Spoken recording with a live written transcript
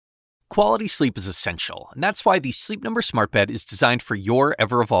Quality sleep is essential, and that's why the Sleep Number Smart Bed is designed for your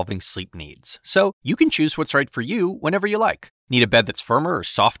ever-evolving sleep needs. So you can choose what's right for you whenever you like. Need a bed that's firmer or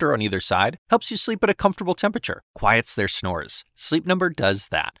softer on either side? Helps you sleep at a comfortable temperature, quiets their snores. Sleep Number does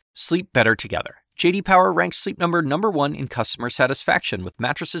that. Sleep better together. J.D. Power ranks Sleep Number #1 in customer satisfaction with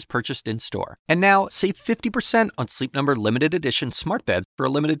mattresses purchased in-store. And now, save 50% on Sleep Number Limited Edition Smart Beds for a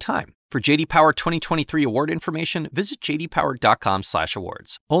limited time. For J.D. Power 2023 award information, visit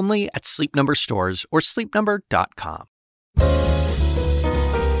jdpower.com/awards. Only at Sleep Number stores or sleepnumber.com.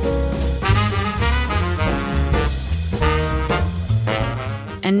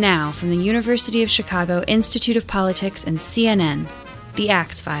 And now, from the University of Chicago Institute of Politics and CNN, The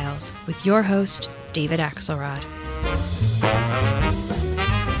Axe Files, with your host, David Axelrod.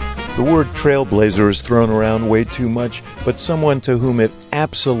 The word trailblazer is thrown around way too much, but someone to whom it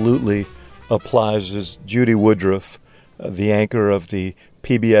absolutely applies is Judy Woodruff, the anchor of the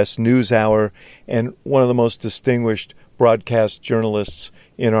PBS NewsHour and one of the most distinguished broadcast journalists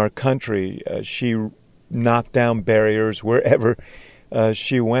in our country. She knocked down barriers wherever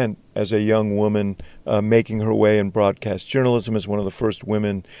she went as a young woman, making her way in broadcast journalism as one of the first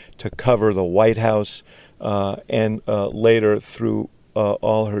women to cover the White House, and later through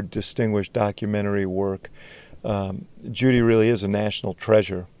all her distinguished documentary work. Judy really is a national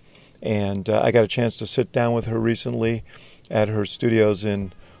treasure. And I got a chance to sit down with her recently at her studios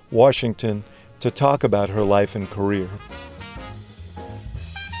in Washington to talk about her life and career.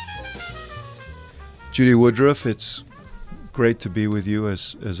 Judy Woodruff, it's great to be with you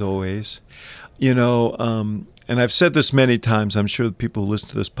as always. You know, and I've said this many times. I'm sure the people who listen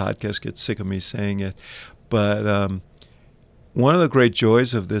to this podcast get sick of me saying it, but one of the great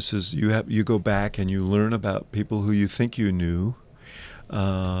joys of this is you go back and you learn about people who you think you knew.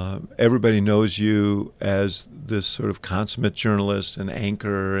 Everybody knows you as this sort of consummate journalist and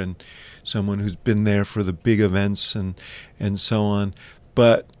anchor and someone who's been there for the big events and so on.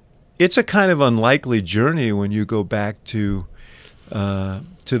 But it's a kind of unlikely journey when you go back to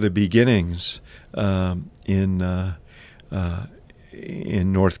the beginnings in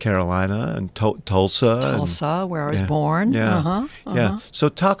North Carolina and Tulsa, where I was born. Yeah, yeah. So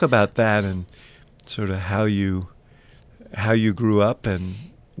talk about that and sort of how you grew up and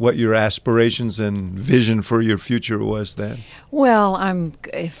what your aspirations and vision for your future was then. Well,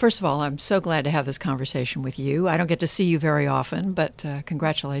 first of all, I'm so glad to have this conversation with you. I don't get to see you very often, but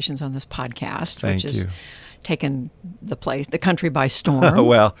congratulations on this podcast, which has taken the country by storm.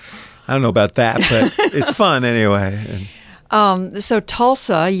 Well, I don't know about that, but it's fun anyway. So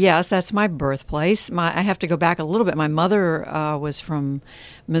Tulsa, yes, that's my birthplace. I have to go back a little bit. My mother was from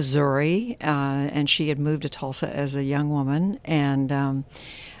Missouri, and she had moved to Tulsa as a young woman and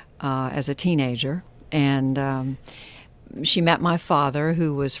as a teenager. And she met my father,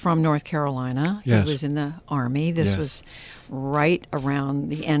 who was from North Carolina. Yes. He was in the Army. This was right around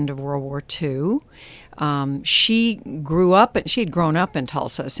the end of World War II. She had grown up in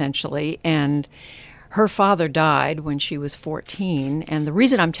Tulsa, essentially, and her father died when she was 14, and the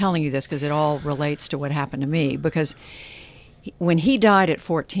reason I'm telling you this, because it all relates to what happened to me, because when he died at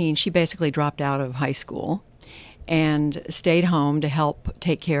 14, she basically dropped out of high school and stayed home to help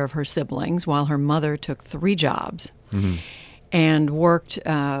take care of her siblings while her mother took 3 jobs and worked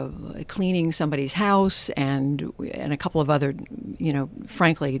cleaning somebody's house and a couple of other,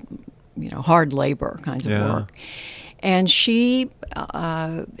 frankly, hard labor kinds of work. And she,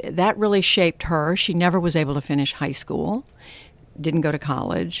 that really shaped her. She never was able to finish high school, didn't go to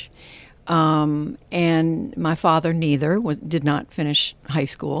college. And my father did not finish high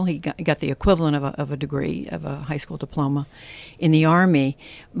school. He got the equivalent of a degree, of a high school diploma in the Army.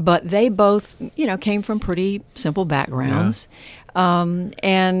 But they both, came from pretty simple backgrounds. And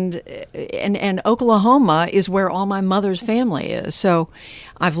Oklahoma is where all my mother's family is. So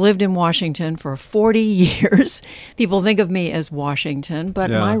I've lived in Washington for 40 years. People think of me as Washington, but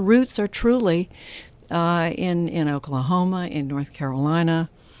my roots are truly in Oklahoma, in North Carolina.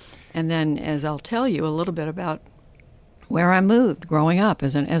 And then, as I'll tell you a little bit about where I moved growing up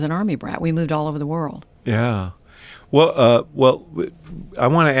as an Army brat. We moved all over the world. Yeah. Well, I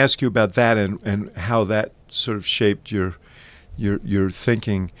want to ask you about that and how that sort of shaped your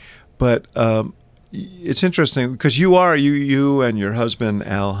thinking. But it's interesting because you and your husband,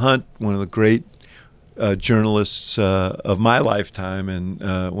 Al Hunt, one of the great journalists of my lifetime and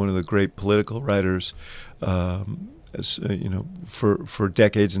one of the great political writers, for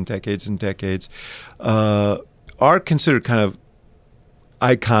decades and decades and decades, are considered kind of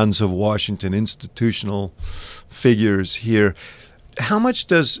icons of Washington, institutional figures here. How much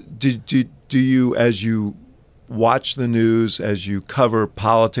do you, as you watch the news, as you cover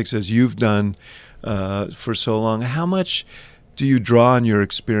politics, as you've done for so long, how much do you draw on your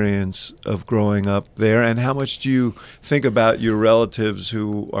experience of growing up there, and how much do you think about your relatives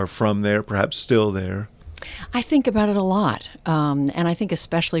who are from there, perhaps still there? I think about it a lot, and I think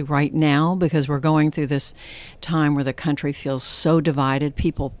especially right now, because we're going through this time where the country feels so divided.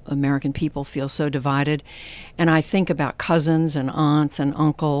 American people feel so divided, and I think about cousins and aunts and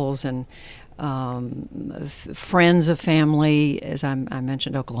uncles and friends of family, as I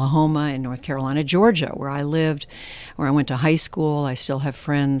mentioned, Oklahoma and North Carolina, Georgia, where I lived, where I went to high school. I still have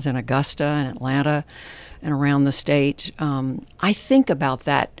friends in Augusta and Atlanta and around the state. I think about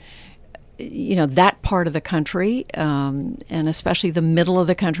that, that part of the country, and especially the middle of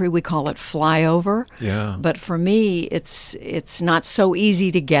the country. We call it flyover. Yeah. But for me, it's not so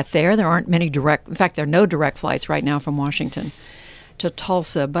easy to get there. There aren't many in fact, there are no direct flights right now from Washington to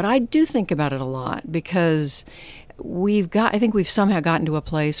Tulsa. But I do think about it a lot, because I think we've somehow gotten to a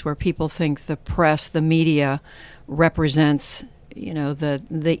place where people think the press, the media, represents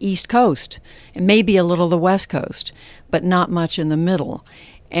the East Coast, and maybe a little the West Coast, but not much in the middle.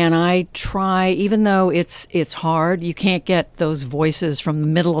 And I try, even though it's hard, you can't get those voices from the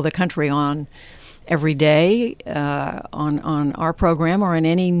middle of the country on every day on our program, or in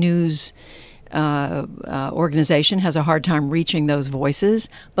any news organization has a hard time reaching those voices,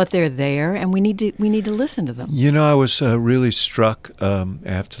 but they're there, and we need to listen to them. I was really struck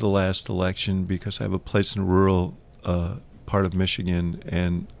after the last election, because I have a place in a rural part of Michigan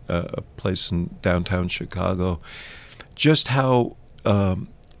and a place in downtown Chicago, just how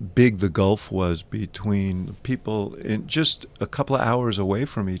big the gulf was between people in just a couple of hours away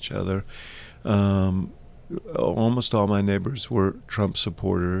from each other. Almost all my neighbors were Trump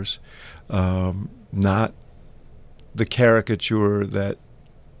supporters, not the caricature that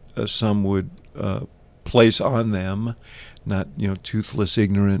some would place on them, not toothless,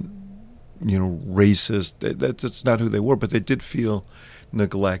 ignorant, racist. That's not who they were, but they did feel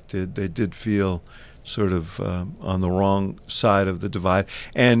neglected. They did feel sort of on the wrong side of the divide.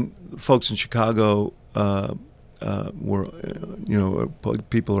 And folks in Chicago were,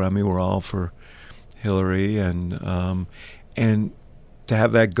 people around me were all for Hillary, and to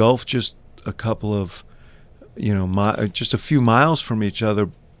have that gulf just a couple of, just a few miles from each other.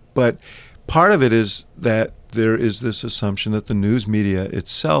 But part of it is that there is this assumption that the news media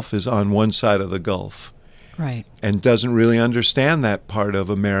itself is on one side of the gulf. Right. And doesn't really understand that part of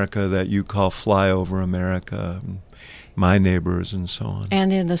America that you call flyover America, my neighbors and so on.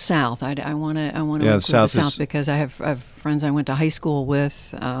 And in the South, I want to include the South because I have friends I went to high school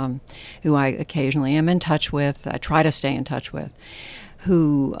with, who I occasionally am in touch with. I try to stay in touch with,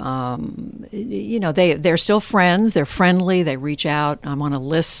 who, they're still friends. They're friendly. They reach out. I'm on a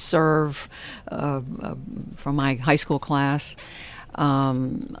listserv from my high school class.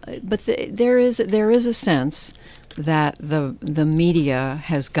 But there is a sense that the media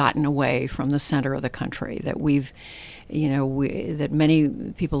has gotten away from the center of the country, that that many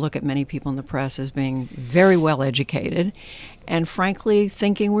people look at many people in the press as being very well educated, and frankly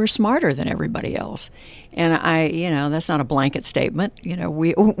thinking we're smarter than everybody else. And that's not a blanket statement.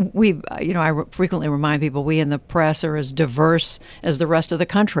 I frequently remind people we in the press are as diverse as the rest of the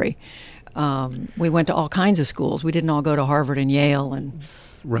country. We went to all kinds of schools. We didn't all go to Harvard and Yale and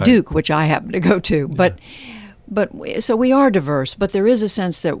right. Duke, which I happen to go to. But so we are diverse. But there is a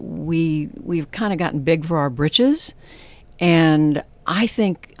sense that we've kind of gotten big for our britches, and I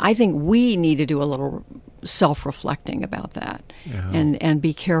think we need to do a little self-reflecting about that, and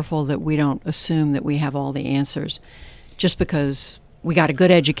be careful that we don't assume that we have all the answers just because we got a good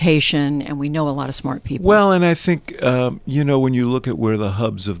education and we know a lot of smart people. Well, and I think, when you look at where the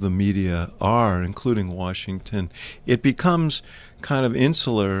hubs of the media are, including Washington, it becomes kind of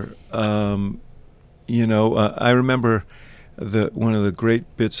insular. I remember one of the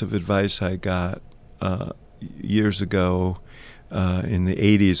great bits of advice I got years ago in the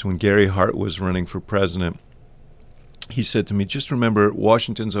 80s when Gary Hart was running for president. He said to me, just remember,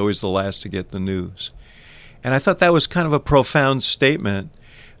 Washington's always the last to get the news. And I thought that was kind of a profound statement.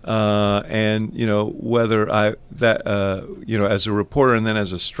 And whether as a reporter and then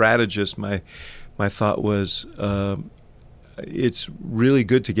as a strategist, my thought was it's really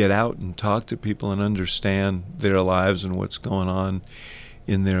good to get out and talk to people and understand their lives and what's going on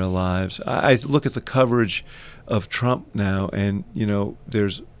in their lives. I look at the coverage of Trump now, and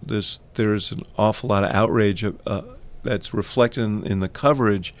there's an awful lot of outrage that's reflected in the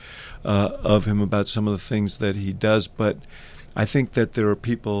coverage of him about some of the things that he does. But I think that there are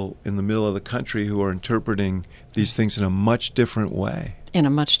people in the middle of the country who are interpreting these things in a much different way. In a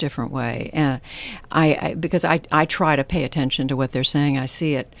much different way. And because I try to pay attention to what they're saying. I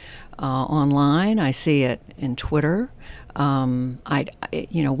see it online. I see it in Twitter.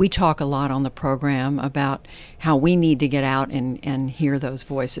 We talk a lot on the program about how we need to get out and hear those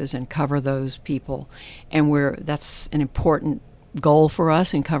voices and cover those people. And that's an important goal for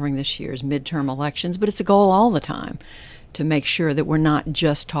us in covering this year's midterm elections, but it's a goal all the time to make sure that we're not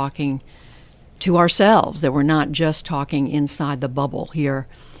just talking to ourselves, that we're not just talking inside the bubble here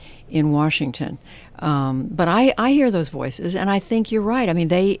in Washington. But I hear those voices, and I think you're right. I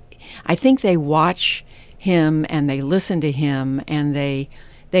mean, I think they watch him and they listen to him, and they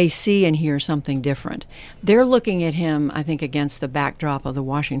see and hear something different. They're looking at him, I think, against the backdrop of the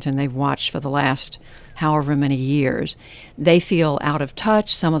Washington they've watched for the last however many years. They feel out of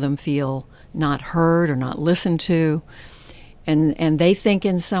touch. Some of them feel not heard or not listened to. And they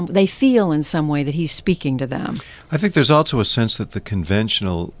feel in some way that he's speaking to them. I think there's also a sense that the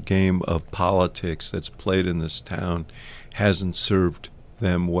conventional game of politics that's played in this town hasn't served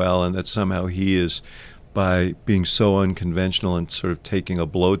them well, and that somehow he is, by being so unconventional and sort of taking a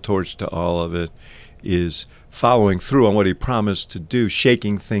blowtorch to all of it, is following through on what he promised to do,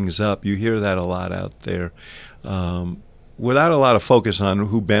 shaking things up. You hear that a lot out there. Without a lot of focus on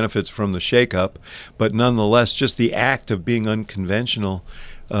who benefits from the shakeup, but nonetheless, just the act of being unconventional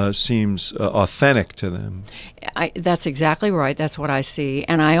seems authentic to them. That's exactly right. That's what I see.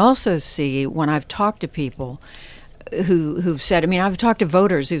 And I also see, when I've talked to people who've said, I've talked to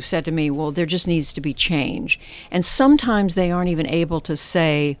voters who've said to me, well, there just needs to be change. And sometimes they aren't even able to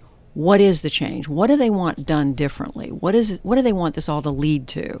say, what is the change? What do they want done differently? What do they want this all to lead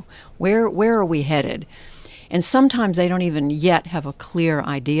to? Where are we headed? And sometimes they don't even yet have a clear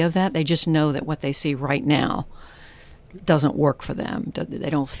idea of that. They just know that what they see right now doesn't work for them. They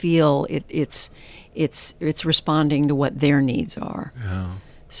don't feel it's responding to what their needs are. Yeah.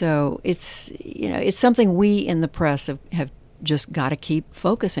 So it's something we in the press have just got to keep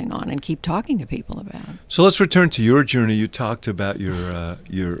focusing on and keep talking to people about. So let's return to your journey. You talked about your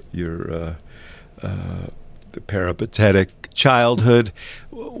peripatetic childhood.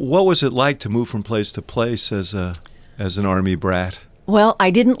 What was it like to move from place to place as an Army brat? Well, I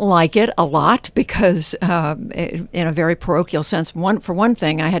didn't like it a lot because, in a very parochial sense, for one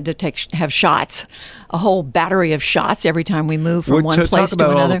thing, I had to have shots, a whole battery of shots every time we moved from one place to another.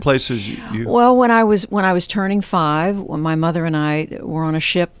 Talk about all the places you. Well, when I was turning 5, when my mother and I were on a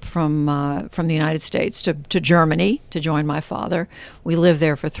ship from the United States to Germany to join my father. We lived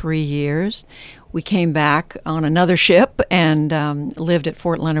there for 3 years. We came back on another ship and lived at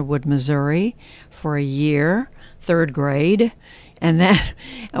Fort Leonard Wood, Missouri for a year, 3rd grade. And then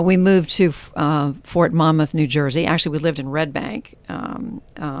we moved to Fort Monmouth, New Jersey. Actually, we lived in Red Bank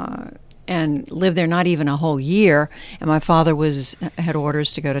and lived there not even a whole year. And my father had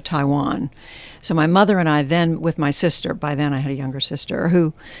orders to go to Taiwan. So my mother and I then, with my sister, by then I had a younger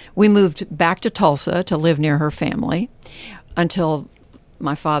sister, we moved back to Tulsa to live near her family until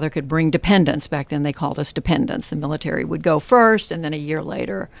my father could bring dependents. Back then they called us dependents. The military would go first, and then a year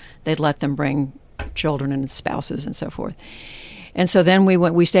later they'd let them bring children and spouses and so forth. And so then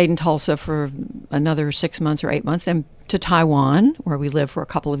we stayed in Tulsa for another 6 months or 8 months, then to Taiwan, where we lived for a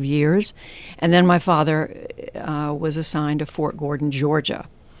couple of years. And then my father was assigned to Fort Gordon, Georgia.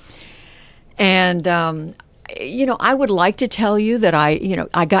 And, I would like to tell you that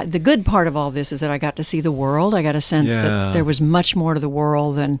I got the good part of all this is that I got to see the world. I got a sense that there was much more to the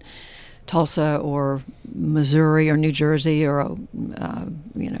world than Tulsa or Missouri or New Jersey or,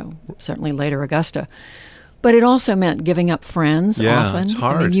 certainly later Augusta. But it also meant giving up friends often. It's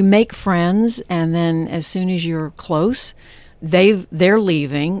hard. You make friends, and then as soon as you're close, they're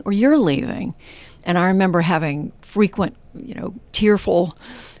leaving or you're leaving. And I remember having frequent, tearful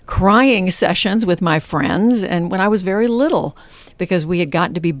crying sessions with my friends, and when I was very little, because we had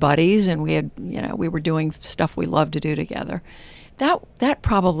gotten to be buddies and we were doing stuff we loved to do together. That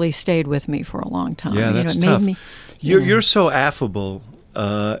probably stayed with me for a long time. Yeah, that's tough. You're so affable.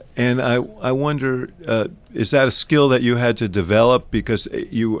 And I wonder, is that a skill that you had to develop because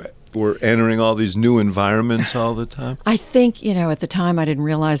you were entering all these new environments all the time? I think, at the time I didn't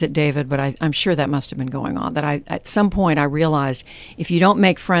realize it, David, but I'm sure that must have been going on. That at some point I realized if you don't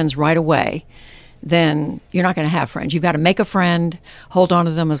make friends right away, then you're not going to have friends. You've got to make a friend, hold on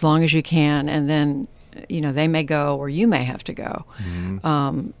to them as long as you can, and then they may go or you may have to go.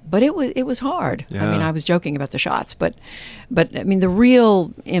 Mm-hmm. But it was hard. Yeah. I was joking about the shots, but the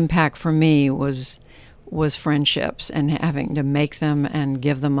real impact for me was friendships and having to make them and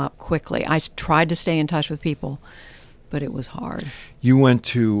give them up quickly. I tried to stay in touch with people but it was hard. You went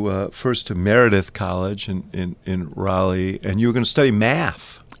to first to Meredith College in Raleigh, and you were going to study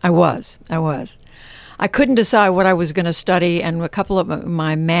math. I was. I couldn't decide what I was going to study, and a couple of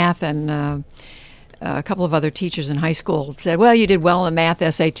my math and a couple of other teachers in high school said, well, you did well in the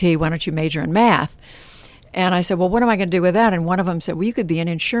math SAT, why don't you major in math? And I said, well, what am I going to do with that? And one of them said, well, you could be an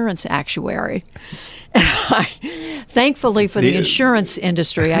insurance actuary. And thankfully for the insurance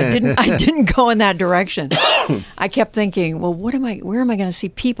industry, I didn't go in that direction. I kept thinking, well, where am I going to see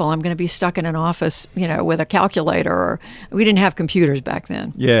people? I'm going to be stuck in an office, with a calculator. Or we didn't have computers back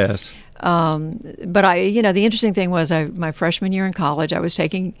then. Yes. But the interesting thing was, my freshman year in college, I was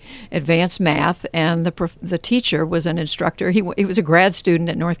taking advanced math, and the teacher was an instructor. He was a grad student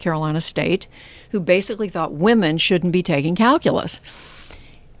at North Carolina State, who basically thought women shouldn't be taking calculus.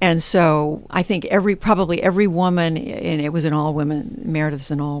 And so I think probably every woman, and it was an all-women,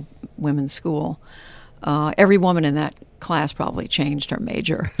 Meredith's an all-women's school, every woman in that class probably changed her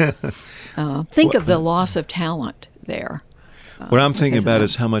major. Think of the loss of talent there. What I'm thinking about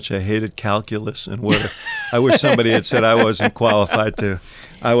is how much I hated calculus, and I wish somebody had said I wasn't qualified to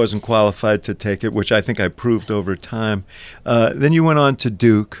take it, which I think I proved over time. Then you went on to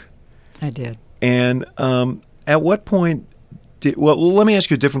Duke. I did. And at what point let me ask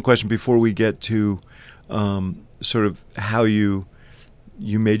you a different question before we get to sort of how you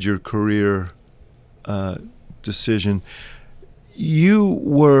made your career decision.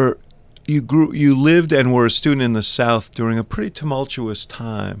 You lived and were a student in the South during a pretty tumultuous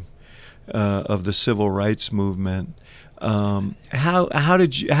time of the civil rights movement. How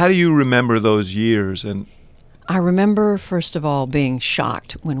do you remember those years? And I remember, first of all, being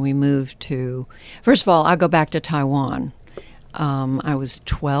shocked when we moved to. First of all, I'll go back to Taiwan. I was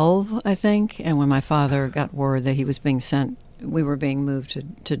 12, I think, and when my father got word that he was being sent, we were being moved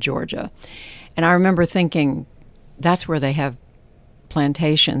to Georgia, and I remember thinking, that's where they have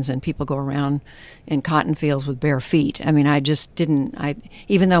plantations and people go around in cotton fields with bare feet. I mean, I just didn't.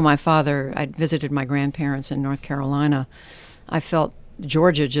 Even though I'd visited my grandparents in North Carolina, I felt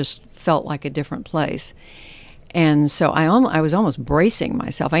Georgia just felt like a different place. And so I was almost bracing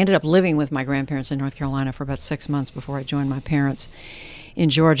myself. I ended up living with my grandparents in North Carolina for about 6 months before I joined my parents in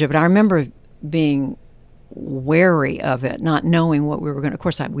Georgia. But I remember being wary of it, not knowing what we were going to. Of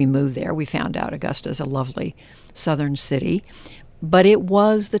course, we moved there. We found out Augusta is a lovely southern city. But it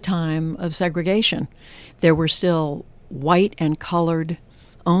was the time of segregation. There were still white and colored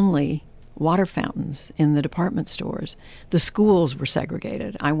only water fountains in the department stores. The schools were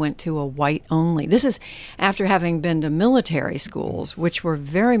segregated. I went to a white only. This is after having been to military schools, which were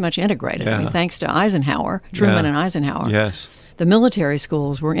very much integrated. Yeah. I mean, thanks to Truman and Eisenhower. Yes. The military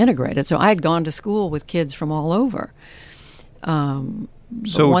schools were integrated. So I had gone to school with kids from all over.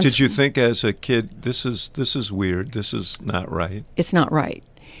 So did you think as a kid, this is weird, this is not right? It's not right.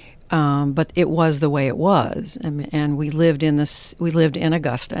 But it was the way it was, and we lived in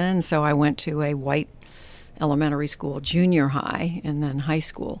Augusta, and so I went to a white elementary school, junior high, and then high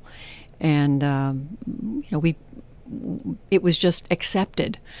school, and it was just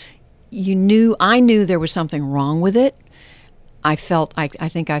accepted. I knew there was something wrong with it. I felt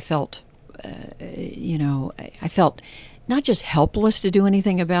not just helpless to do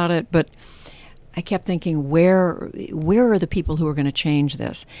anything about it, but I kept thinking, where are the people who are going to change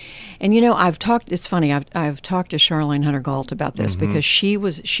this? And it's funny, I've talked to Charlene Hunter Galt about this, because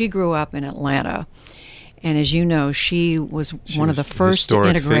she grew up in Atlanta, and as you know, she was one of the first to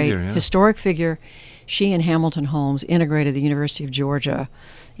integrate historic figure. She and Hamilton Holmes integrated the University of Georgia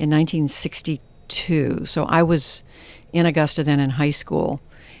in 1962. So I was in Augusta then in high school.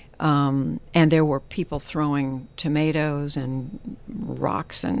 And there were people throwing tomatoes and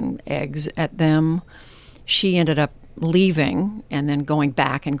rocks and eggs at them. She ended up leaving and then going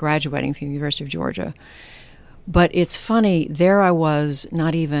back and graduating from the University of Georgia. But it's funny, there I was,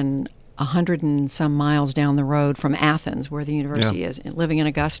 not even 100 and some miles down the road from Athens, where the university is, living in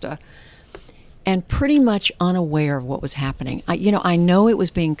Augusta, and pretty much unaware of what was happening. I know it was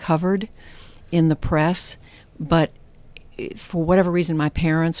being covered in the press, but for whatever reason, my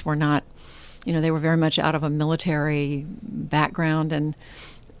parents were not, they were very much out of a military background, and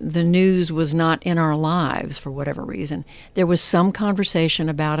the news was not in our lives for whatever reason. There was some conversation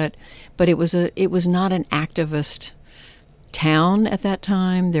about it, but it was not an activist town at that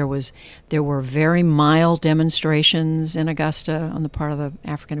time. There were very mild demonstrations in Augusta on the part of the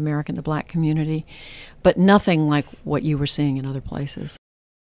African American, the black community, but nothing like what you were seeing in other places.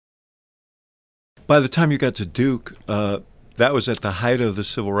 By the time you got to Duke, that was at the height of the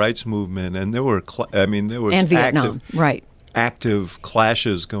civil rights movement, and there were and Vietnam, right? active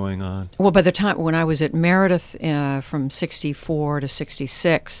clashes going on. Well, by the time when I was at Meredith from 64 to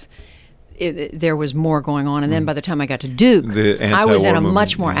 66, there was more going on. And then by the time I got to Duke, I was in a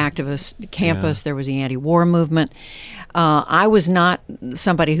much more activist campus. Yeah. There was the anti-war movement. I was not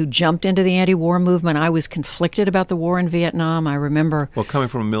somebody who jumped into the anti-war movement. I was conflicted about the war in Vietnam. I remember... Well, coming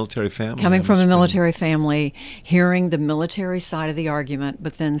from a military family. Coming from a military family, hearing the military side of the argument,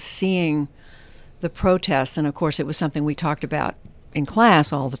 but then seeing the protests. And, of course, it was something we talked about in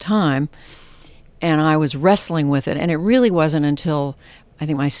class all the time. And I was wrestling with it. And it really wasn't until, I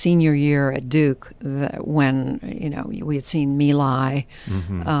think, my senior year at Duke when, we had seen My Lai,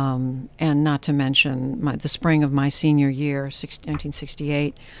 and not to mention the spring of my senior year,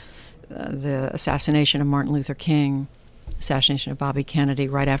 1968, the assassination of Martin Luther King, assassination of Bobby Kennedy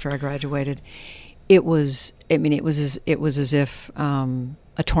right after I graduated. It was as if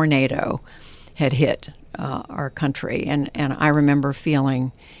a tornado had hit our country. And I remember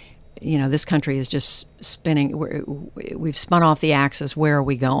feeling, this country is just spinning. We've spun off the axis. Where are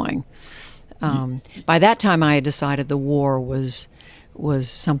we going? By that time, I had decided the war was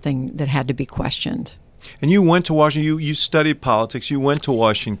something that had to be questioned. And you went to Washington. You studied politics. You went to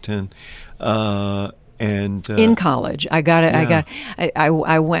Washington, and in college, I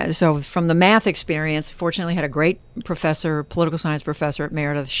went. So from the math experience, fortunately, had a great professor, political science professor at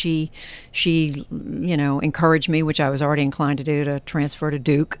Meredith. She encouraged me, which I was already inclined to do, to transfer to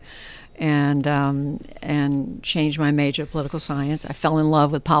Duke, and change my major to political science. I fell in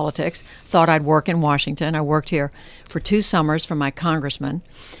love with politics. Thought I'd work in Washington. I worked here for 2 summers for my congressman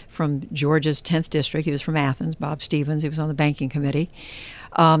from Georgia's 10th district. He was from Athens, Bob Stevens. He was on the banking committee.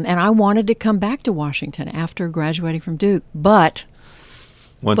 And I wanted to come back to Washington after graduating from Duke. But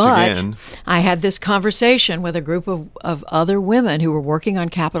again, I had this conversation with a group of other women who were working on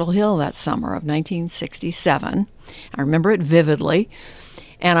Capitol Hill that summer of 1967. I remember it vividly.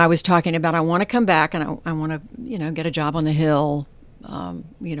 And I was talking about, I want to come back and I want to, get a job on the Hill.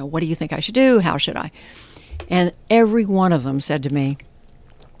 What do you think I should do? How should I? And every one of them said to me,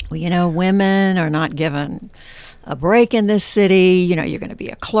 well, women are not given a break in this city. You're going to be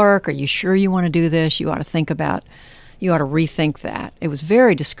a clerk. Are you sure you want to do this? You ought to rethink that. It was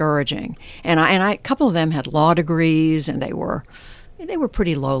very discouraging. And a couple of them had law degrees, and they were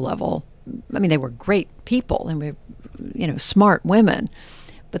pretty low level. I mean, they were great people and we were, smart women,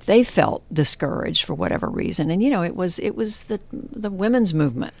 but they felt discouraged for whatever reason. And it was the women's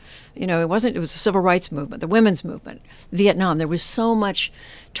movement. It was the civil rights movement, the women's movement, Vietnam. There was so much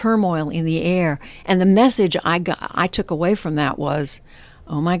turmoil in the air, and the message I took away from that was,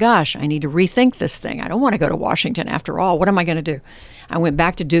 oh my gosh, I need to rethink this thing. I don't want to go to Washington after all. What am I going to do? I went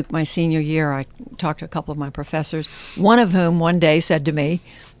back to Duke my senior year. I talked to a couple of my professors, one of whom one day said to me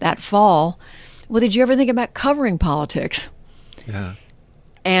that fall, well, did you ever think about covering politics? Yeah.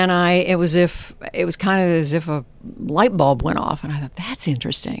 And it was kind of as if a light bulb went off, and I thought, that's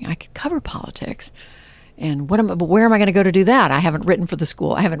interesting. I could cover politics. And but where am I going to go to do that? I haven't written for the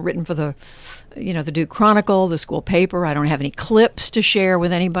school. I haven't written for the Duke Chronicle, the school paper. I don't have any clips to share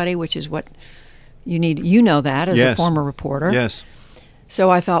with anybody, which is what you need. You know that as a former reporter. Yes.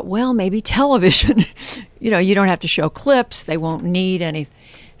 So I thought, well, maybe television. You don't have to show clips. They won't need any.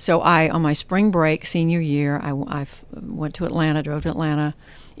 So on my spring break, senior year, I went to Atlanta, drove to Atlanta,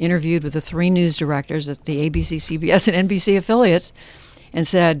 interviewed with the 3 news directors at the ABC, CBS, and NBC affiliates, and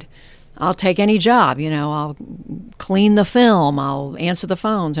said, I'll take any job. I'll clean the film. I'll answer the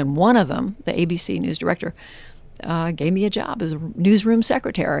phones. And one of them, the ABC news director, gave me a job as a newsroom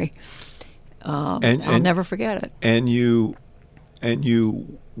secretary. I'll never forget it. And you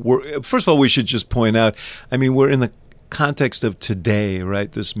were, first of all, we should just point out, we're in the context of today,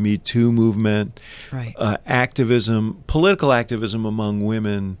 right? This Me Too movement, right? Activism, political activism among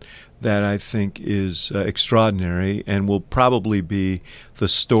women that I think is extraordinary and will probably be the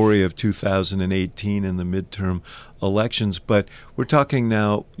story of 2018 and the midterm elections. But we're talking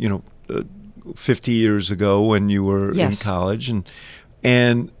now, 50 years ago when you were in college,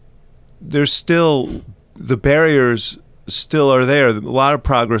 and there's still, the barriers still are there. A lot of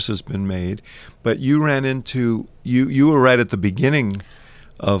progress has been made, but you ran into, you were right at the beginning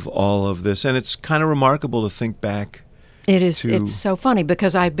of all of this, and it's kind of remarkable to think back. It is. It's so funny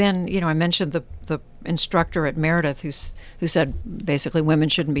because I've been, I mentioned the instructor at Meredith who said basically women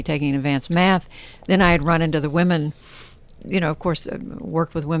shouldn't be taking advanced math. Then I had run into the women, of course,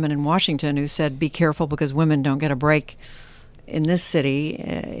 worked with women in Washington who said, be careful because women don't get a break in this city,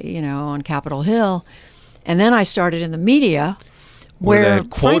 on Capitol Hill. And then I started in the media where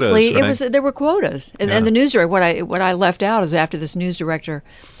quotas, frankly right? there were quotas, and the news director. What I left out is after this news director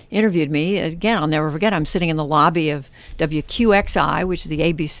interviewed me again. I'll never forget. I'm sitting in the lobby of WQXI, which is the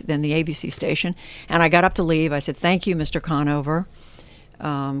ABC station, and I got up to leave. I said, "Thank you, Mr. Conover,"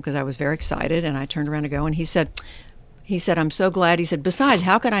 because I was very excited, and I turned around to go, and he said, "I'm so glad." He said, "Besides,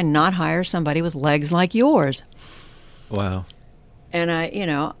 how could I not hire somebody with legs like yours?" Wow. And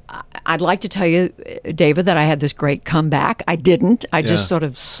I'd like to tell you, David, that I had this great comeback. I didn't. I just sort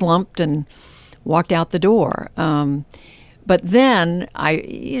of slumped and walked out the door. But then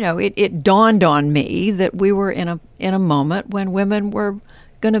it dawned on me that we were in a moment when women were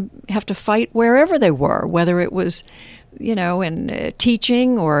going to have to fight wherever they were, whether it was, in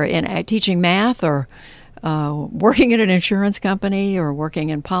teaching or in teaching math or working at an insurance company or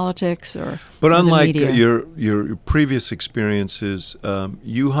working in politics or But unlike the media. your previous experiences,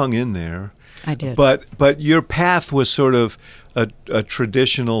 you hung in there. I did. But your path was sort of a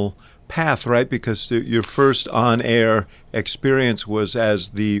traditional path, right? Because your first on-air experience was as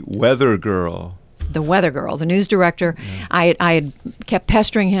the weather girl. The weather girl, the news director. I had kept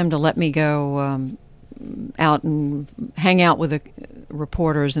pestering him to let me go out and hang out with the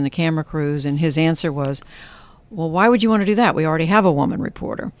reporters and the camera crews, and his answer was, "Well, why would you want to do that? We already have a woman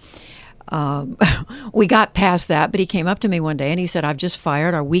reporter." We got past that, but he came up to me one day and he said, "I've just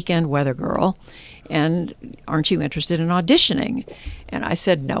fired our weekend weather girl, and aren't you interested in auditioning?" And I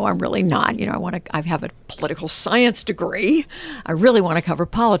said, "No, I'm really not. I have a political science degree. I really want to cover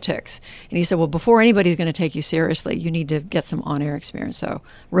politics." And he said, "Well, before anybody's going to take you seriously, you need to get some on-air experience." So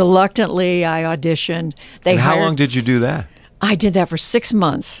reluctantly, I auditioned. And how long did you do that? I did that for 6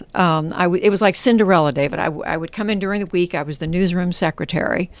 months. It was like Cinderella, David. I would come in during the week. I was the newsroom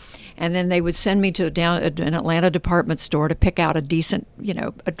secretary, and then they would send me down an Atlanta department store to pick out a decent,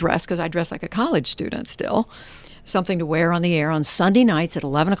 a dress, because I dressed like a college student still, something to wear on the air on Sunday nights at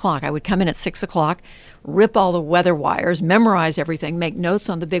 11 o'clock. I would come in at 6 o'clock, rip all the weather wires, memorize everything, make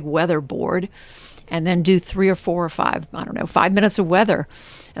notes on the big weather board, and then do 3 or 4 or 5, 5 minutes of weather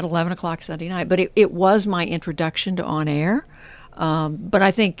at 11 o'clock Sunday night. But it was my introduction to on-air. But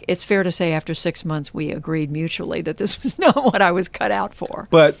I think it's fair to say after 6 months we agreed mutually that this was not what I was cut out for.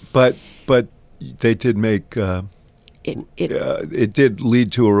 But they did make it did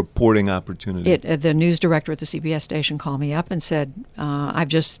lead to a reporting opportunity. The news director at the CBS station called me up and said, "I've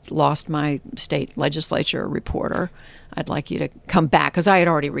just lost my state legislature reporter. I'd like you to come back," because I had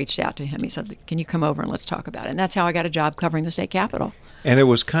already reached out to him. He said, "Can you come over and let's talk about it?" And that's how I got a job covering the state capitol. And it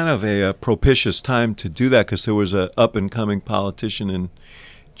was kind of a propitious time to do that because there was an up-and-coming politician in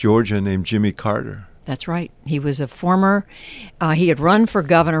Georgia named Jimmy Carter. That's right. He was a former, he had run for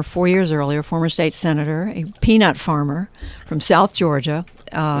governor 4 years earlier, former state senator, a peanut farmer from South Georgia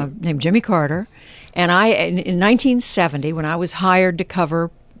named Jimmy Carter. And in 1970, when I was hired to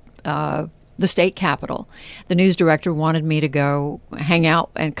cover the state capitol, the news director wanted me to go hang out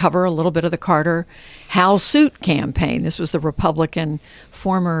and cover a little bit of the Carter Hal Suit campaign. This was the Republican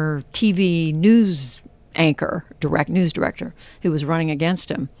former TV news anchor, news director, who was running against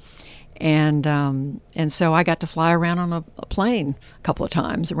him. And so I got to fly around on a plane a couple of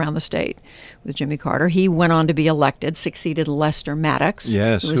times around the state with Jimmy Carter. He went on to be elected, succeeded Lester Maddox,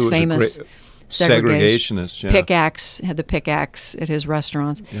 yes, who was famous segregationist. Yeah. Pickaxe, had the pickaxe at his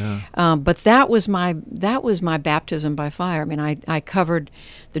restaurant. Yeah. But that was my baptism by fire. I mean, I covered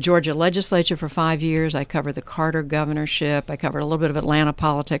the Georgia legislature for 5 years. I covered the Carter governorship. I covered a little bit of Atlanta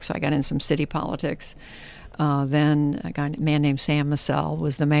politics. So I got in some city politics. Then a man named Sam Massell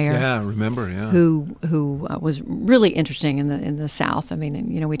was the mayor. Yeah, I remember. Yeah, who was really interesting in the South. I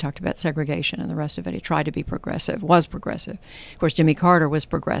mean, we talked about segregation and the rest of it. He tried to be progressive, was progressive. Of course, Jimmy Carter was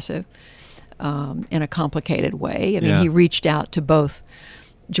progressive in a complicated way. I mean, he reached out to both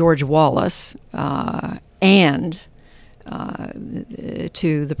George Wallace and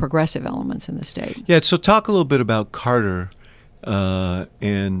to the progressive elements in the state. Yeah. So talk a little bit about Carter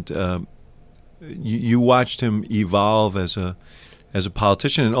and. You watched him evolve as a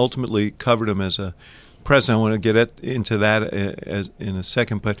politician and ultimately covered him as a president. I want to get into that in a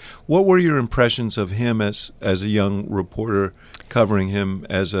second. But what were your impressions of him as a young reporter covering him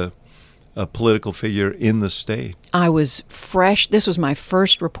as a political figure in the state? I was fresh. This was my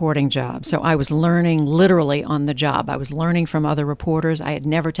first reporting job, so I was learning literally on the job. I was learning from other reporters. I had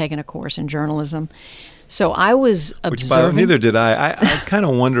never taken a course in journalism. So I was observing. Neither did I. I kind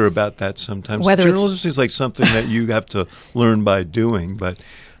of wonder about that sometimes. Journalism is like something that you have to learn by doing, but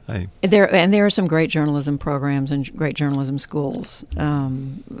There are some great journalism programs and great journalism schools.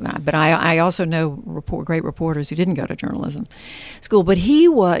 But I also know great reporters who didn't go to journalism school. But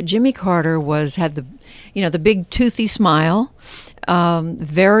Jimmy Carter had the big toothy smile,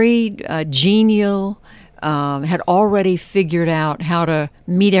 very genial. Had already figured out how to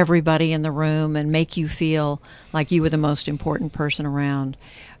meet everybody in the room and make you feel like you were the most important person around,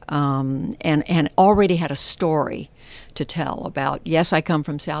 and already had a story to tell about, yes, I come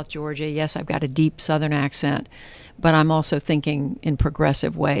from South Georgia, yes, I've got a deep Southern accent, but I'm also thinking in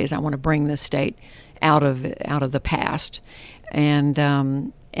progressive ways. I want to bring this state out of the past,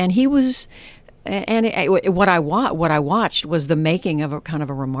 and he was. And what I watched was the making of a kind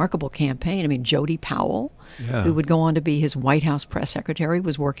of a remarkable campaign. I mean, Jody Powell, who would go on to be his White House press secretary,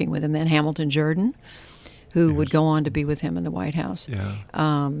 was working with him. Then Hamilton Jordan, who would go on to be with him in the White House.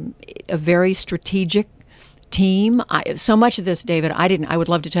 A very strategic team. So much of this, David, I would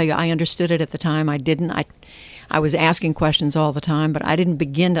love to tell you I understood it at the time. I didn't. I was asking questions all the time, but I didn't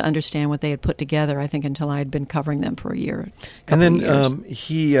begin to understand what they had put together, I think, until I had been covering them for a year. And then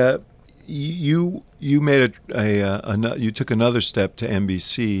you made you took another step to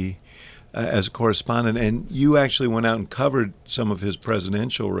NBC as a correspondent, and you actually went out and covered some of his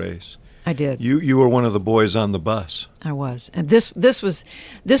presidential race. I did. You were one of the boys on the bus. I was, and this was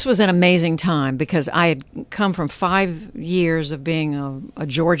an amazing time because I had come from 5 years of being a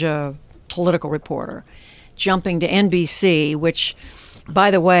Georgia political reporter, jumping to NBC, which,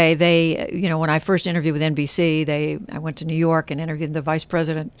 by the way, when I first interviewed with NBC, I went to New York and interviewed the vice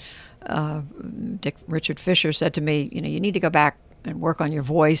president. Richard Fisher said to me, you need to go back and work on your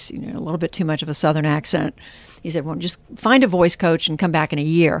voice. A little bit too much of a Southern accent. He said, well, just find a voice coach and come back in a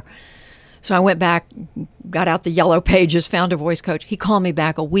year. So I went back, got out the yellow pages, found a voice coach. He called me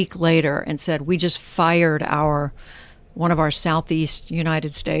back a week later and said, we just fired one of our Southeast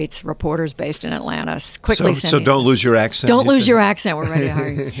United States reporters based in Atlanta. So don't lose your accent. Don't lose your accent. We're ready to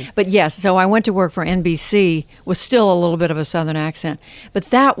hire you. But yes, so I went to work for NBC with still a little bit of a Southern accent. But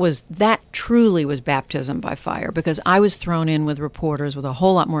that truly was baptism by fire because I was thrown in with reporters with a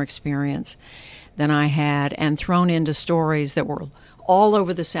whole lot more experience than I had and thrown into stories that were all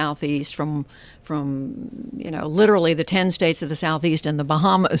over the Southeast from literally the 10 states of the Southeast and the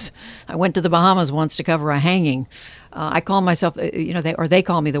Bahamas. I went to the Bahamas once to cover a hanging. I call myself, they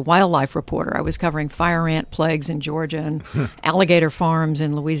call me the wildlife reporter. I was covering fire ant plagues in Georgia and alligator farms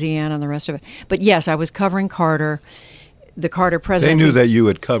in Louisiana and the rest of it. But yes, I was covering Carter, the Carter presidency. They knew that you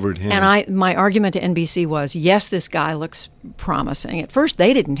had covered him. And my argument to NBC was, yes, this guy looks promising. At first,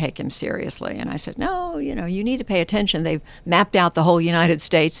 they didn't take him seriously. And I said, no, you need to pay attention. They've mapped out the whole United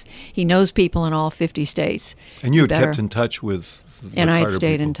States. He knows people in all 50 states. And you had kept in touch with the And I had Carter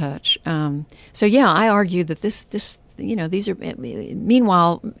stayed people. in touch. So, yeah, I argued that these are...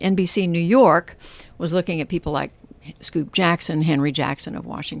 Meanwhile, NBC New York was looking at people like Scoop Jackson, Henry Jackson of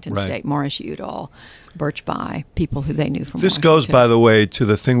Washington State, Morris Udall, Birch Bayh, people who they knew from This Washington. goes, by the way, to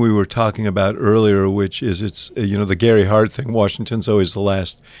the thing we were talking about earlier, which is the Gary Hart thing. Washington's always the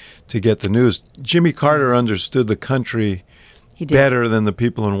last to get the news. Jimmy Carter understood the country better than the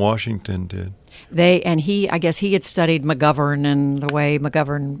people in Washington did. I guess he had studied McGovern and the way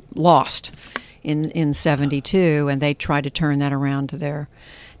McGovern lost in 72, and they tried to turn that around to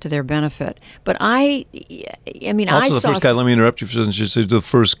their benefit. But I Also, the first guy, let me interrupt you for a second, just the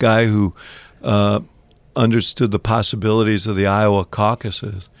first guy who understood the possibilities of the Iowa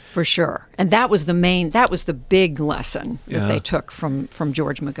caucuses. For sure. And that was the big lesson that they took from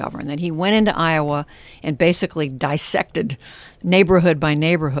George McGovern, that he went into Iowa and basically dissected neighborhood by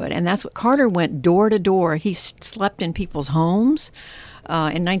neighborhood. And that's what Carter went door to door. He slept in people's homes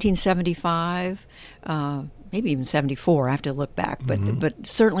in 1975, maybe even 74. I have to look back. But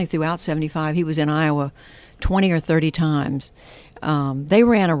certainly throughout 75, he was in Iowa 20 or 30 times. They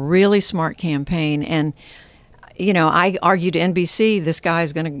ran a really smart campaign, and I argued to NBC, this guy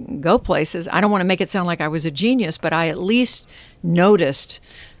is going to go places. I don't want to make it sound like I was a genius, but I at least noticed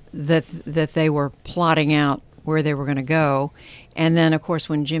that they were plotting out where they were going to go. And then, of course,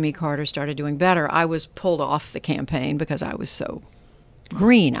 when Jimmy Carter started doing better, I was pulled off the campaign because I was so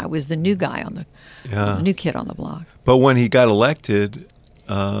green. I was the new guy the new kid on the block. But when he got elected,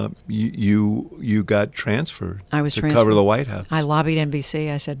 you got transferred. I was to transferred. Cover the White House. I lobbied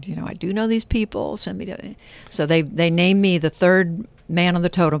NBC. I said, I do know these people. Send me to. So they named me the third man on the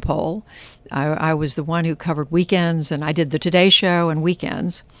totem pole. I was the one who covered weekends, and I did the Today Show and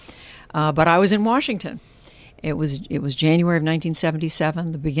weekends. But I was in Washington. It was January of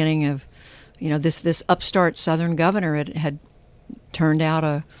 1977, the beginning of, this upstart Southern governor had turned out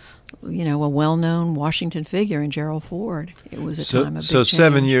a a well-known Washington figure in Gerald Ford. It was a time of big So change.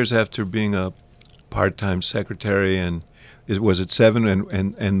 7 years after being a part-time secretary, and was it 7?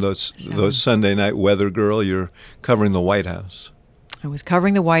 And those Sunday night weather girl, you're covering the White House. I was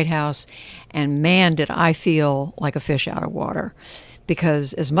covering the White House, and man, did I feel like a fish out of water.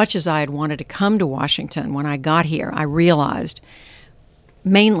 Because as much as I had wanted to come to Washington, when I got here, I realized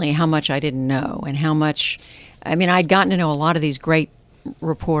mainly how much I didn't know and how much, I'd gotten to know a lot of these great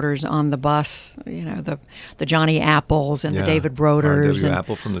reporters on the bus, the Johnny Apples and the David Broders. R.W.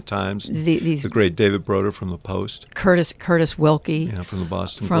 Apple from the Times, the great David Broder from the Post. Curtis Wilkie. From the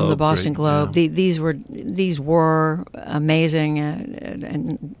Boston From Globe. the Boston Great, Globe. yeah. These were amazing,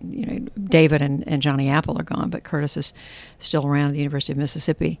 and David and Johnny Apple are gone, but Curtis is still around at the University of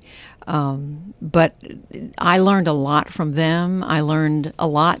Mississippi. But I learned a lot from them. I learned a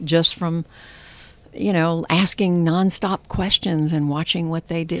lot just from asking nonstop questions and watching what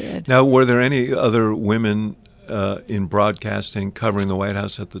they did. Now, were there any other women in broadcasting covering the White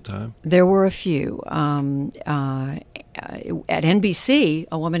House at the time? There were a few. At NBC,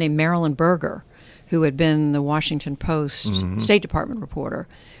 a woman named Marilyn Berger, who had been the Washington Post State Department reporter,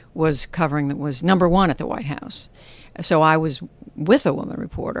 was number one at the White House. So I was with a woman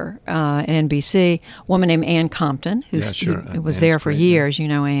reporter at NBC, a woman named Ann Compton, who was there for years,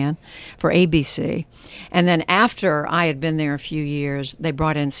 Ann, for ABC. And then after I had been there a few years,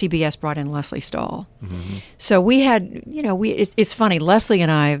 CBS brought in Leslie Stahl. Mm-hmm. So we had, it's funny, Leslie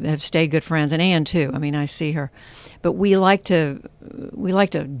and I have stayed good friends, and Ann too. I see her. But we like to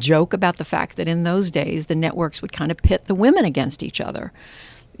joke about the fact that in those days, the networks would kind of pit the women against each other.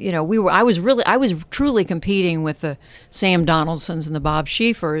 I was truly competing with the Sam Donaldsons and the Bob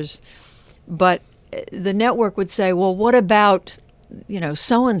Schieffers, but the network would say, well, what about,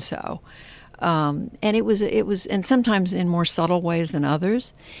 so and so? And it was, and sometimes in more subtle ways than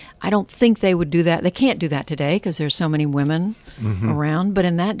others. I don't think they would do that. They can't do that today because there's so many women around. But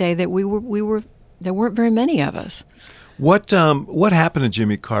in that day, that there weren't very many of us. What happened to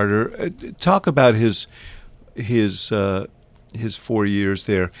Jimmy Carter? Talk about his 4 years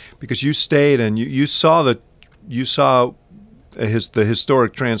there, because you stayed and you saw the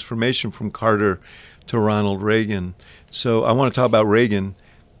historic transformation from Carter to Ronald Reagan. So I want to talk about Reagan,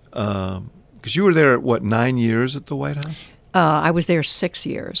 because you were there 9 years at the White House? I was there 6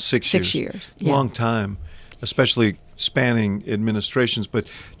 years. 6 years. Yeah. Long time, especially spanning administrations. But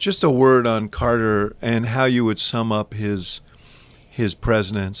just a word on Carter and how you would sum up his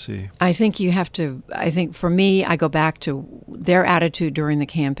presidency. I think for me, I go back to their attitude during the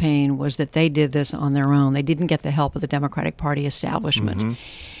campaign was that they did this on their own. They didn't get the help of the Democratic Party establishment. Mm-hmm.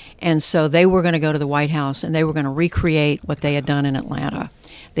 And so they were going to go to the White House and they were going to recreate what they had done in Atlanta.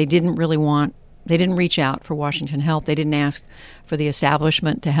 They didn't reach out for Washington help. They didn't ask for the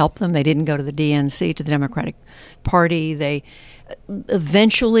establishment to help them. They didn't go to the DNC, to the Democratic Party. They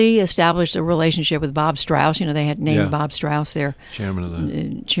eventually established a relationship with Bob Strauss. They had named Bob Strauss their chairman of the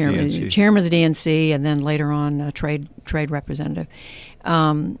DNC. Chairman of the DNC, and then later on trade representative.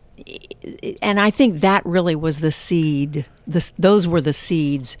 And I think that really was the seed. Those were the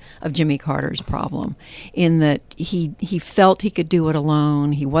seeds of Jimmy Carter's problem, in that he felt he could do it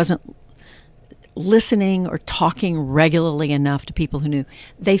alone. He wasn't listening or talking regularly enough to people who knew.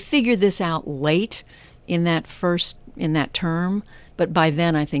 They figured this out late in that term, but by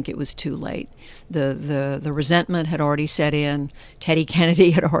then I think it was too late. The resentment had already set in. Teddy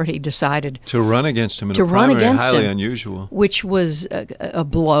Kennedy had already decided to run against him in a primary, highly unusual, which was a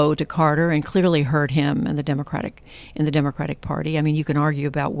blow to Carter and clearly hurt him in the Democratic Party. You can argue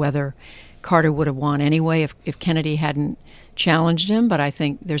about whether Carter would have won anyway if Kennedy hadn't challenged him, but I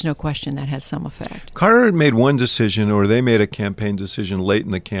think there's no question that had some effect. Carter made one decision, or they made a campaign decision late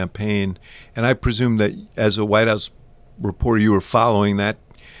in the campaign, and I presume that as a White House reporter you were following that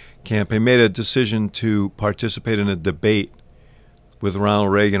campaign, made a decision to participate in a debate with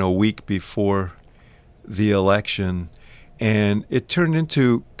Ronald Reagan a week before the election, and it turned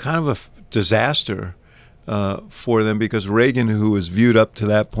into kind of a disaster for them, because Reagan, who was viewed up to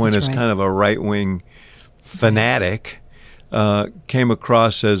that point as kind of a right-wing fanatic, came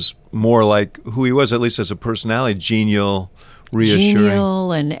across as more like who he was, at least as a personality, genial, reassuring.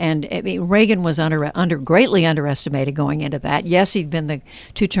 Genial, and Reagan was greatly underestimated going into that. Yes, he'd been the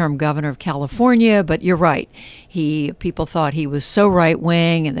two-term governor of California, but you're right. People thought he was so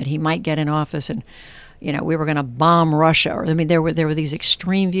right-wing and that he might get in office and we were going to bomb Russia. Or, I mean, there were these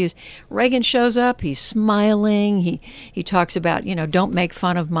extreme views. Reagan shows up. He's smiling. He talks about, don't make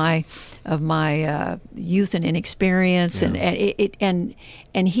fun of my youth and inexperience,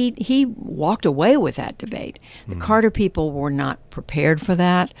 and he walked away with that debate. The Carter people were not prepared for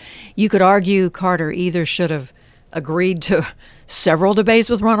that. You could argue Carter either should have agreed to several debates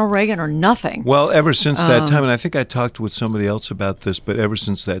with Ronald Reagan or nothing. Well, ever since that time, and I think I talked with somebody else about this, but ever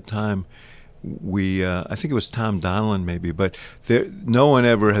since that time, I think it was Tom Donilon maybe, but no one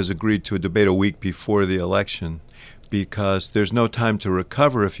ever has agreed to a debate a week before the election, because there's no time to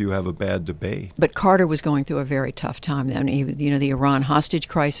recover if you have a bad debate. But Carter was going through a very tough time then. The Iran hostage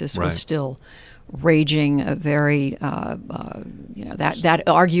crisis was still raging. A very, that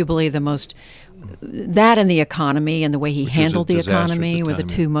arguably the most, that and the economy and the way he handled the economy were the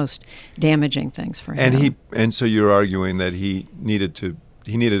two most damaging things for him. And so you're arguing that he needed to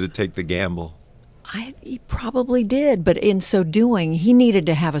take the gamble. He probably did, but in so doing, he needed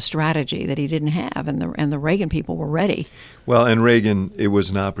to have a strategy that he didn't have, and the Reagan people were ready. Well, and Reagan, it was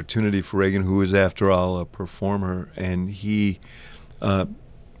an opportunity for Reagan, who was, after all, a performer, and he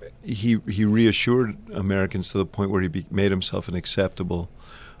reassured Americans to the point where he made himself an acceptable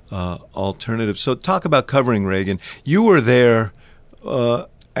alternative. So, talk about covering Reagan. You were there on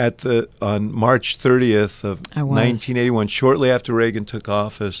March 30th of 1981, shortly after Reagan took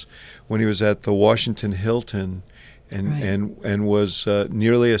office, when he was at the Washington Hilton and was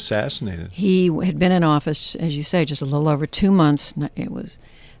nearly assassinated. He had been in office, as you say, just a little over 2 months. It was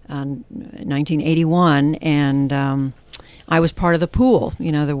 1981, and I was part of the pool.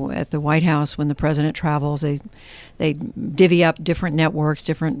 At the White House, when the president travels, they divvy up different networks,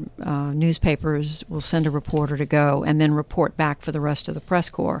 different newspapers will send a reporter to go and then report back for the rest of the press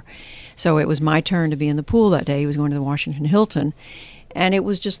corps. So it was my turn to be in the pool that day. He was going to the Washington Hilton, and it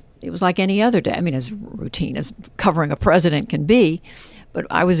was like any other day. I mean, as routine as covering a president can be. But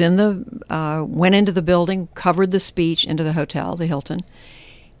I was went into the building, covered the speech into the hotel, the Hilton,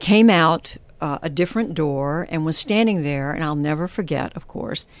 came out a different door and was standing there, and I'll never forget, of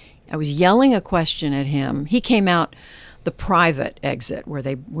course. I was yelling a question at him. He came out the private exit where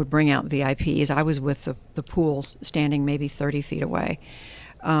they would bring out VIPs. I was with the pool standing maybe 30 feet away.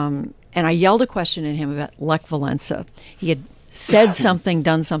 And I yelled a question at him about Lech Walesa. He had said something,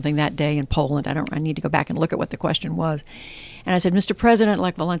 done something that day in Poland. I need to go back and look at what the question was. And I said, "Mr. President,"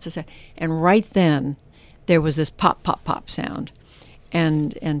 Lech Walesa said, and right then there was this pop, pop, pop sound.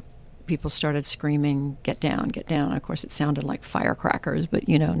 And people started screaming, "Get down, get down." And of course, it sounded like firecrackers, but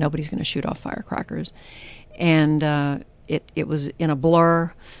nobody's going to shoot off firecrackers. And it was in a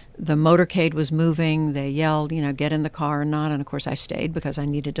blur. The motorcade was moving. They yelled, "Get in the car or not." And of course, I stayed because I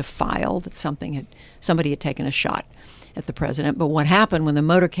needed to file that somebody had taken a shot at the president. But what happened when the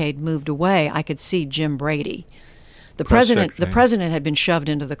motorcade moved away? I could see Jim Brady. The president had been shoved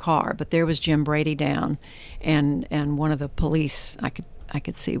into the car, but there was Jim Brady down, and one of the police I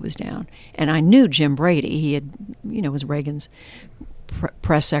could see was down. And I knew Jim Brady. He had, was Reagan's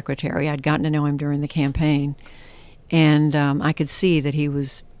press secretary. I'd gotten to know him during the campaign. And I could see that he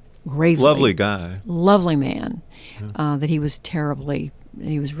was gravely... Lovely guy. Lovely man. Yeah. That he was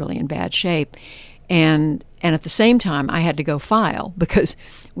really in bad shape. And at the same time, I had to go file because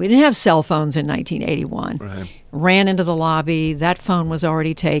we didn't have cell phones in 1981. Right. Ran into the lobby. That phone was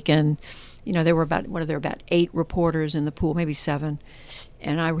already taken. There were about 8 reporters in the pool, maybe 7.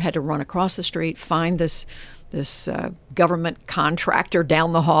 And I had to run across the street, find this government contractor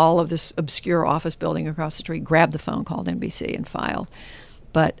down the hall of this obscure office building across the street, grab the phone, called NBC, and filed.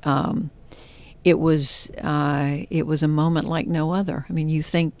 But it was a moment like no other. I mean, you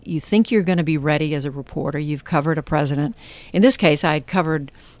think you're going to be ready as a reporter. You've covered a president. In this case, I had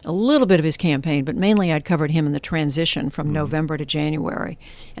covered a little bit of his campaign, but mainly I'd covered him in the transition from November to January,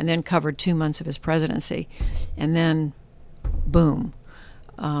 and then covered 2 months of his presidency, and then, boom,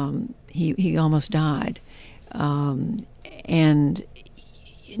 he almost died, and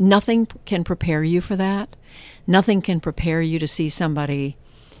nothing can prepare you for that. Nothing can prepare you to see somebody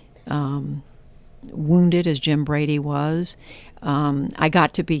wounded as Jim Brady was. I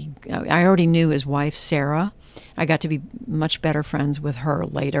already knew his wife, Sarah. I got to be much better friends with her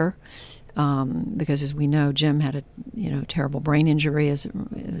later because, as we know, Jim had a terrible brain injury as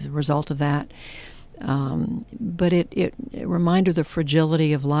a result of that. But it a reminder of the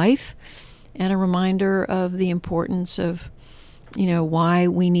fragility of life and a reminder of the importance of why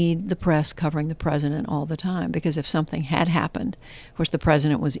we need the press covering the president all the time. Because if something had happened, of course, the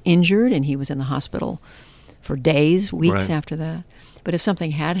president was injured and he was in the hospital for days, weeks after that. But if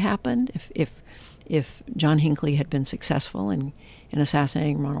something had happened, if if John Hinckley had been successful in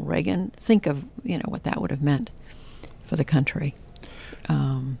assassinating Ronald Reagan, think of what that would have meant for the country.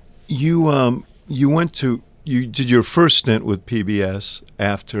 You did your first stint with PBS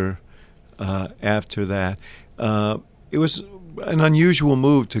after that. It was an unusual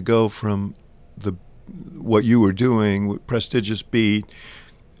move to go from what you were doing, prestigious beat.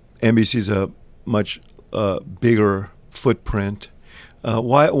 NBC's a much bigger footprint.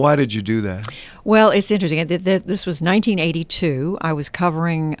 Why did you do that? Well, it's interesting. This was 1982. I was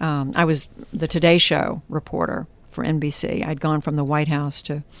covering. I was the Today Show reporter for NBC. I'd gone from the White House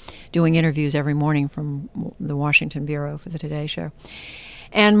to doing interviews every morning from the Washington bureau for the Today Show.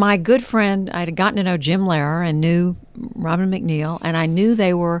 And my good friend, I had gotten to know Jim Lehrer and knew Robin McNeil, and I knew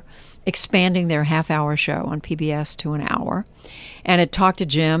they were expanding their half-hour show on PBS to an hour. And had talked to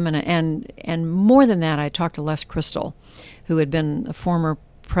Jim, and more than that, I talked to Les Crystal, who had been a former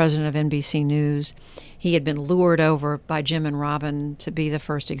president of NBC News. He had been lured over by Jim and Robin to be the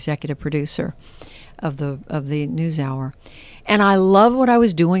first executive producer of the NewsHour. And I loved what I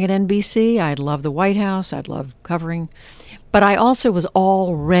was doing at NBC. I loved the White House. I'd loved covering. But I also was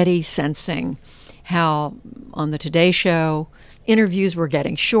already sensing how on the Today Show, interviews were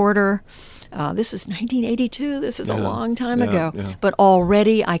getting shorter. This is 1982. This is a long time ago. Yeah. But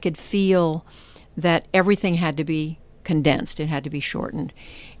already I could feel that everything had to be condensed. It had to be shortened.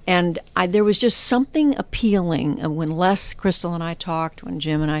 And there was just something appealing when Les Crystal and I talked, when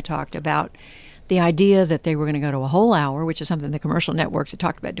Jim and I talked about the idea that they were going to go to a whole hour, which is something the commercial networks had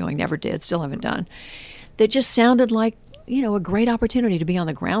talked about doing, never did, still haven't done. That just sounded like, a great opportunity to be on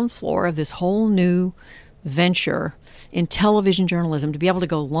the ground floor of this whole new venture in television journalism, to be able to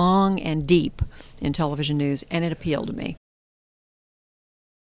go long and deep in television news, and it appealed to me.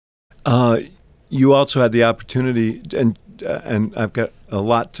 You also had the opportunity, and I've got a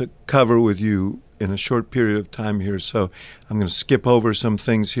lot to cover with you in a short period of time here, so I'm going to skip over some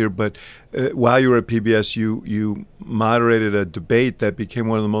things here. But while you were at PBS, you moderated a debate that became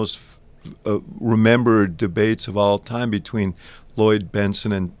one of the most remembered debates of all time between Lloyd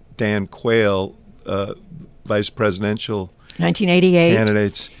Bentsen and Dan Quayle, vice presidential 1988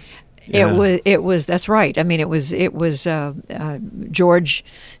 candidates. Yeah. It was that's right. I mean, it was George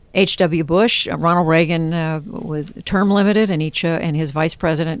H.W. Bush. Ronald Reagan was term limited, and and his vice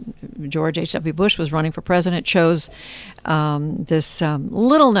president, George H.W. Bush, was running for president, chose this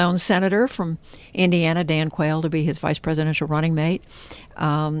little-known senator from Indiana, Dan Quayle, to be his vice presidential running mate,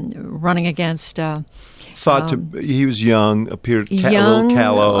 running against... he was young, appeared a little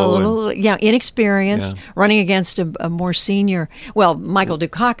callow. Inexperienced, running against a more senior... Well, Michael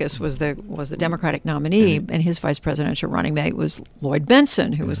Dukakis was the Democratic nominee, and his vice presidential running mate was Lloyd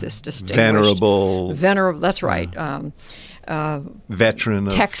Bentsen, who was this distinguished... Venerable, that's right. Veteran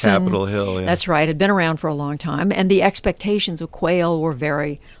of Texan, Capitol Hill. Yeah. That's right. Had been around for a long time, and the expectations of Quayle were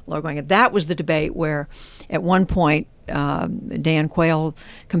very low going. That was the debate where, at one point, Dan Quayle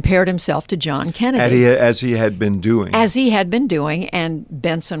compared himself to John Kennedy, as he had been doing. And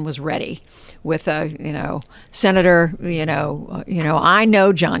Bentsen was ready with Senator. I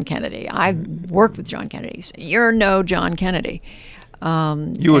know John Kennedy. I've worked with John Kennedy. So you're no John Kennedy.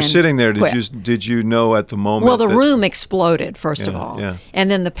 You were sitting there. Did you know at the moment? Well, the room exploded, first of all. Yeah.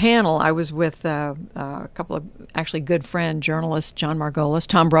 And then the panel, I was with a couple of actually good friend journalists, John Margolis,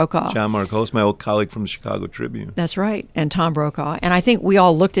 Tom Brokaw. John Margolis, my old colleague from the Chicago Tribune. That's right. And Tom Brokaw. And I think we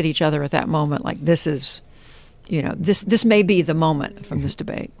all looked at each other at that moment like, this is, this may be the moment from this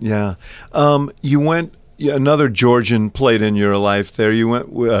debate. Yeah. You went... Another Georgian played in your life there. You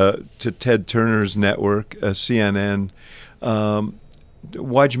went to Ted Turner's network, CNN.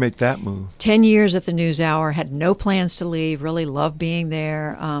 Why'd you make that move? 10 years at the NewsHour, had no plans to leave, really loved being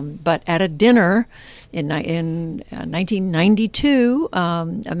there. But at a dinner in 1992,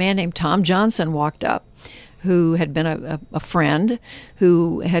 a man named Tom Johnson walked up, who had been a friend,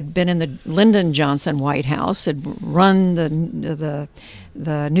 who had been in the Lyndon Johnson White House, had run the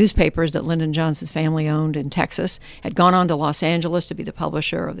newspapers that Lyndon Johnson's family owned in Texas, had gone on to Los Angeles to be the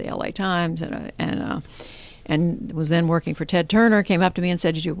publisher of the LA Times, and was then working for Ted Turner, came up to me and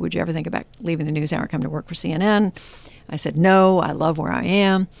said, would you ever think about leaving the NewsHour and come to work for CNN? I said, no, I love where I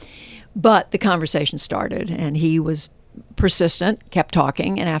am. But the conversation started, and he was persistent, kept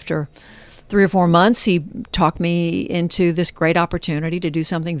talking, and after 3 or 4 months, he talked me into this great opportunity to do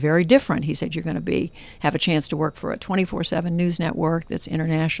something very different. He said, you're going to have a chance to work for a 24/7 news network that's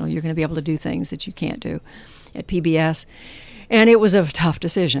international. You're going to be able to do things that you can't do at PBS. And it was a tough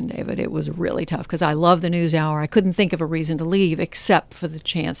decision, David. It was really tough because I love the NewsHour. I couldn't think of a reason to leave except for the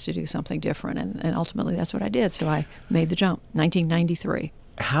chance to do something different. And ultimately, that's what I did. So I made the jump, 1993.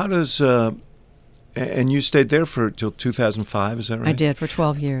 How does And you stayed there till 2005, is that right? I did, for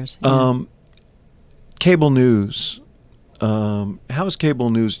 12 years. Yeah. Cable news. How has cable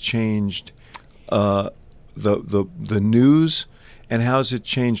news changed the news, and how has it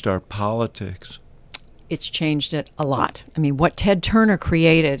changed our politics? It's changed it a lot. I mean, what Ted Turner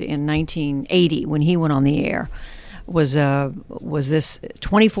created in 1980 when he went on the air was this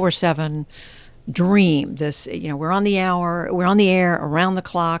 24/7 dream. This, we're on the air around the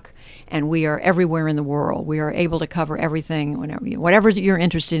clock, and we are everywhere in the world. We are able to cover everything, whatever you're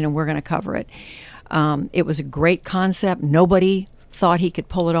interested in, we're going to cover it. It was a great concept. Nobody thought he could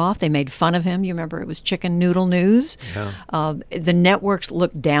pull it off. They made fun of him. You remember, it was chicken noodle news. Yeah. The networks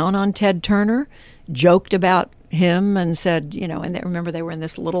looked down on Ted Turner, joked about him, and said, remember they were in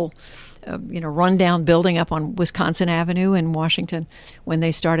this little, rundown building up on Wisconsin Avenue in Washington when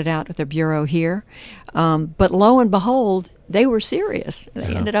they started out with their bureau here. But lo and behold, they were serious.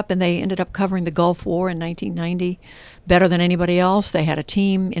 They ended up covering the Gulf War in 1990 better than anybody else. They had a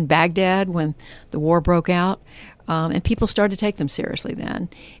team in Baghdad when the war broke out. And people started to take them seriously then.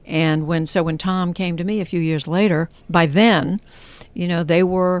 And when Tom came to me a few years later, by then, they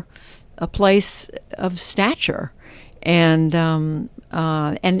were a place of stature. And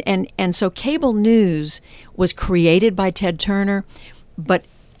so cable news was created by Ted Turner, but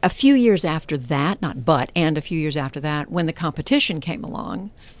a few years after that, a few years after that, when the competition came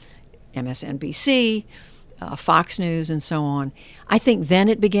along, MSNBC, Fox News, and so on, I think then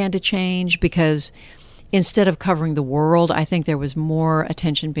it began to change, because instead of covering the world, I think there was more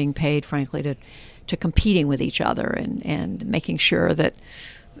attention being paid, frankly, to competing with each other and making sure that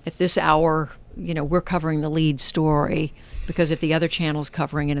at this hour, we're covering the lead story, because if the other channel's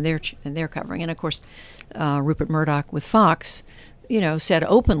covering it and they're covering it, and of course, Rupert Murdoch with Fox, said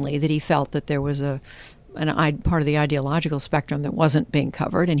openly that he felt that there was a part of the ideological spectrum that wasn't being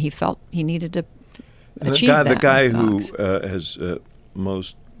covered, and he felt he needed to achieve that. The guy who has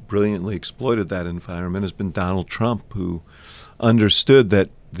most brilliantly exploited that environment has been Donald Trump, who understood that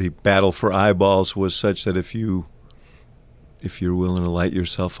the battle for eyeballs was such that if you're willing to light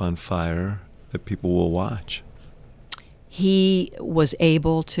yourself on fire, that people will watch. He was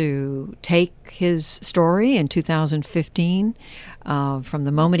able to take his story in 2015 from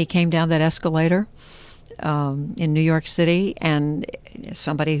the moment he came down that escalator in New York City, and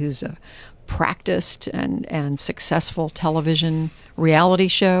somebody who's a practiced and successful television reality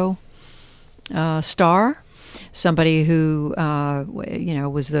show star, somebody who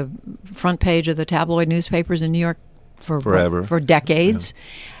was the front page of the tabloid newspapers in New York for decades. Yeah.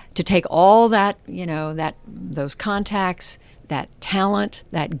 To take all that, those contacts, that talent,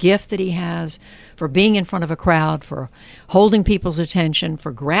 that gift that he has for being in front of a crowd, for holding people's attention,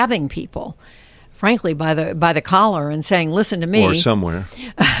 for grabbing people, frankly, by the collar and saying, "Listen to me," or somewhere.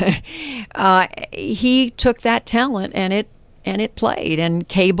 He took that talent and it played, and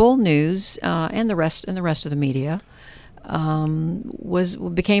cable news and the rest of the media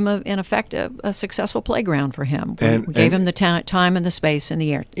became in effect a successful playground for him. We gave him the time and the space and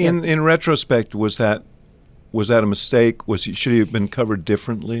the air. In retrospect, was that a mistake? Should he have been covered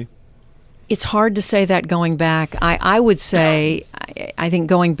differently? It's hard to say that going back. I would say, I think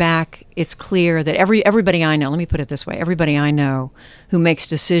going back, it's clear that everybody I know, let me put it this way, everybody I know who makes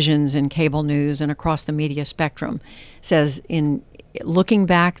decisions in cable news and across the media spectrum says, in looking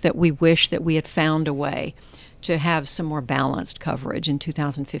back, that we wish that we had found a way to have some more balanced coverage in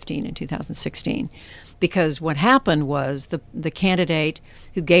 2015 and 2016. Because what happened was the candidate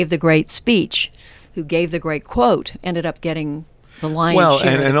who gave the great speech, who gave the great quote, ended up getting the lion's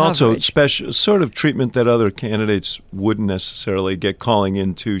share of the and coverage. Also special sort of treatment that other candidates wouldn't necessarily get, calling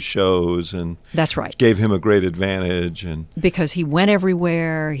into shows, and that's right, gave him a great advantage, and because he went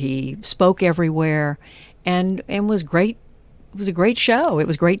everywhere, he spoke everywhere, and was great. It was a great show. It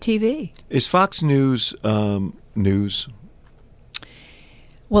was great TV. Is Fox News news?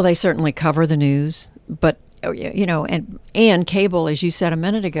 Well, they certainly cover the news, but and cable, as you said a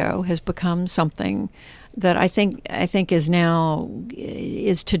minute ago, has become something that I think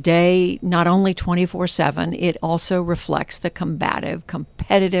is today not only 24/7. It also reflects the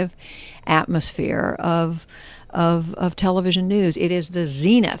competitive atmosphere of television news. It is the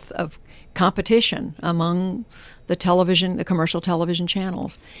zenith of competition among the commercial television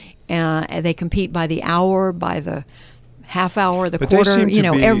channels. They compete by the hour, by the half hour, the quarter,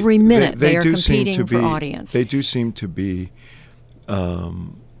 every minute they are competing for audience. They do seem to be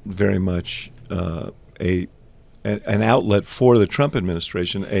very much an outlet for the Trump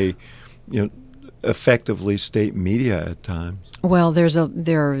administration, effectively state media at times. Well, there's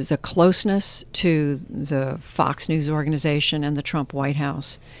a closeness to the Fox News organization and the Trump White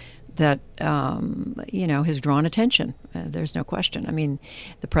House that has drawn attention. There's no question. I mean,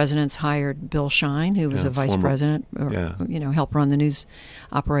 the president's hired Bill Shine, who was a vice president, helped run the news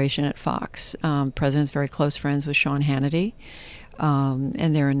operation at Fox. President's very close friends with Sean Hannity,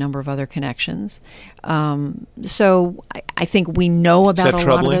 and there are a number of other connections. So I think we know about a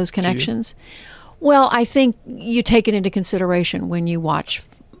lot of those connections. Well, I think you take it into consideration when you watch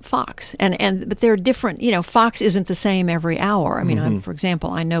Fox, but they're different. Fox isn't the same every hour. I mean, for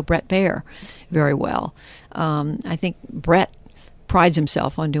example, I know Brett Baer very well. I think Brett prides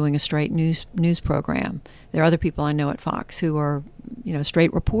himself on doing a straight news program. There are other people I know at Fox who are,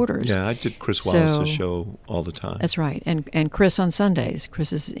 straight reporters. Yeah, I did Chris Wallace's show all the time. That's right, and Chris on Sundays,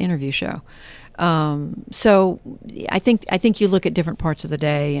 Chris's interview show. So I think you look at different parts of the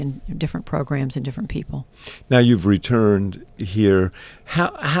day and different programs and different people. Now you've returned here.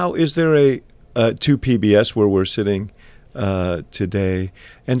 How is there to PBS where we're sitting today,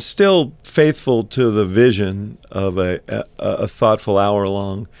 and still faithful to the vision of a thoughtful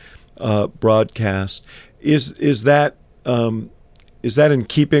hour-long broadcast? Is that in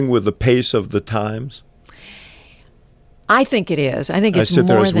keeping with the pace of the times? I think it is. I think it's I sit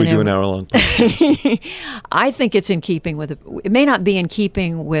there more as than we do an hour-long podcast. I think it's in keeping with it may not be in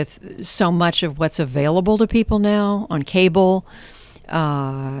keeping with so much of what's available to people now on cable,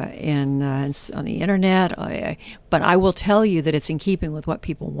 and on the internet. But I will tell you that it's in keeping with what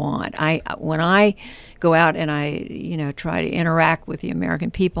people want. When I go out and I try to interact with the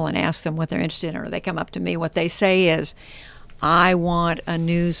American people and ask them what they're interested in, or they come up to me, what they say is, I want a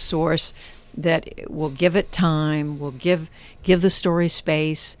news source that will give it time, will give the story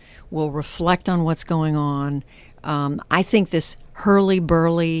space, will reflect on what's going on. I think this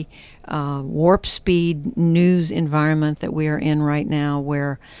hurly-burly, warp speed news environment that we are in right now,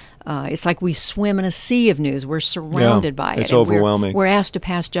 where it's like we swim in a sea of news. We're surrounded by it. It's overwhelming. We're asked to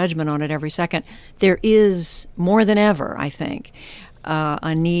pass judgment on it every second. There is, more than ever, I think,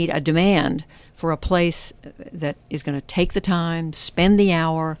 a demand for a place that is going to take the time, spend the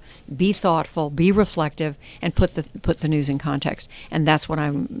hour, be thoughtful, be reflective, and put the news in context. And that's what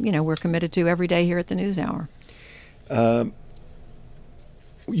we're committed to every day here at the News Hour.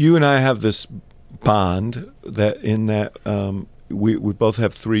 You and I have this bond that we both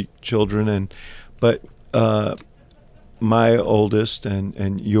have 3 children, but my oldest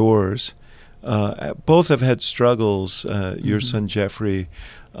and yours both have had struggles. Your son Jeffrey.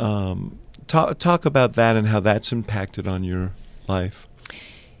 Talk about that and how that's impacted on your life.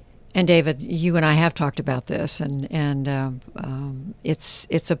 And David, you and I have talked about this, and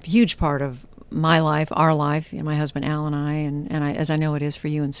it's a huge part of my life, our life, my husband Al and I, as I know it is for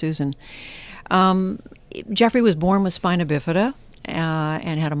you and Susan. Jeffrey was born with spina bifida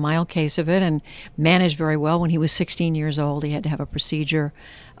and had a mild case of it, and managed very well. When he was 16 years old, he had to have a procedure,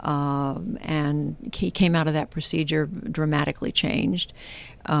 and he came out of that procedure dramatically changed.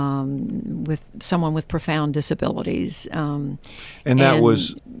 With someone with profound disabilities. And that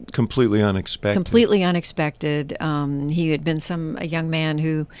was completely unexpected. Completely unexpected. He had been a young man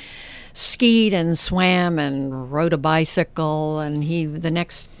who skied and swam and rode a bicycle, and the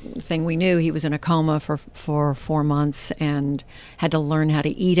next thing we knew, he was in a coma for 4 months and had to learn how to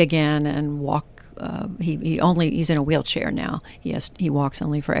eat again and walk. He's in a wheelchair now. He walks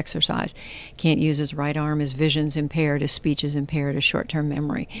only for exercise. Can't use his right arm. His vision's impaired. His speech is impaired. His short-term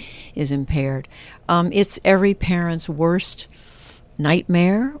memory is impaired. It's every parent's worst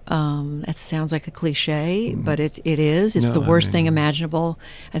nightmare. That sounds like a cliche, but it is. It's the worst thing imaginable.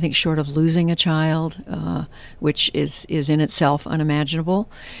 I think, short of losing a child, which is in itself unimaginable.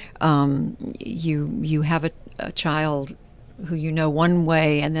 You have a child who one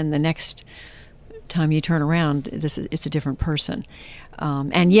way, and then the next time you turn around, it's a different person.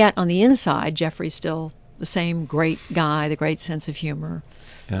 And yet, on the inside, Jeffrey's still the same great guy, the great sense of humor,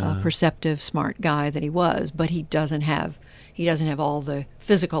 perceptive, smart guy that he was. But he doesn't have all the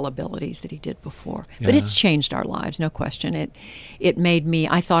physical abilities that he did before. Yeah. But it's changed our lives, no question. It made me.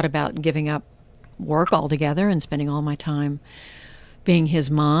 I thought about giving up work altogether and spending all my time being his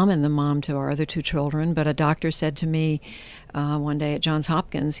mom and the mom to our other 2 children. But a doctor said to me one day at Johns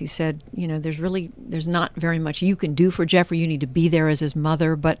Hopkins, he said, there's not very much you can do for Jeffrey. You need to be there as his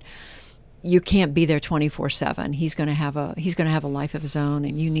mother, but you can't be there 24/7. He's going to have a life of his own,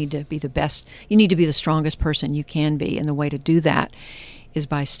 and you need to be the best. You need to be the strongest person you can be, and the way to do that is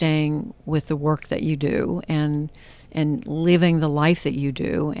by staying with the work that you do and living the life that you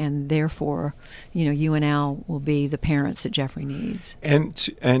do, and therefore, you and Al will be the parents that Jeffrey needs. And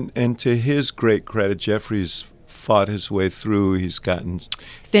to his great credit, Jeffrey's fought his way through. He's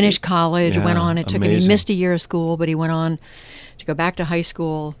finished college, went on. It took him. He missed a year of school, but he went on to go back to high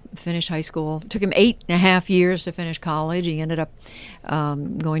school, finish high school. It took him 8.5 years to finish college. He ended up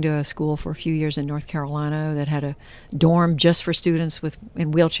going to a school for a few years in North Carolina that had a dorm just for students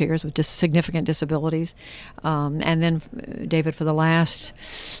in wheelchairs with just significant disabilities. And then David, for the last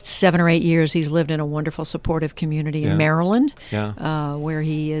 7 or 8 years, he's lived in a wonderful supportive community in Maryland, where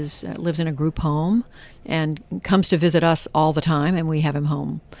he lives in a group home and comes to visit us all the time, and we have him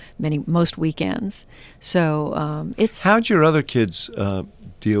home most weekends. So it's... How'd your other kids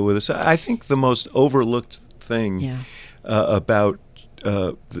deal with this? I think the most overlooked thing about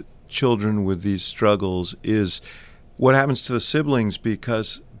the children with these struggles is what happens to the siblings,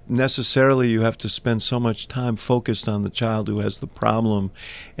 because necessarily you have to spend so much time focused on the child who has the problem,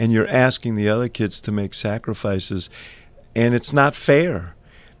 and you're asking the other kids to make sacrifices, and it's not fair.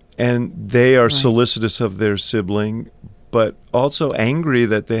 And they are solicitous of their sibling, but also angry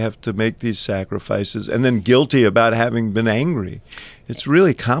that they have to make these sacrifices, and then guilty about having been angry. It's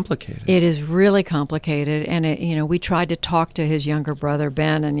really complicated. It is really complicated, and we tried to talk to his younger brother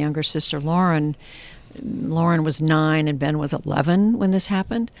Ben and younger sister Lauren. Lauren was 9 and Ben was 11 when this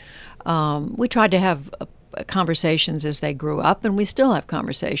happened. We tried to have conversations as they grew up, and we still have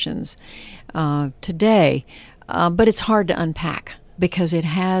conversations today, but it's hard to unpack because it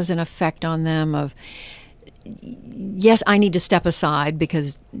has an effect on them of, yes, I need to step aside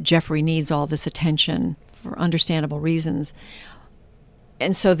because Jeffrey needs all this attention for understandable reasons.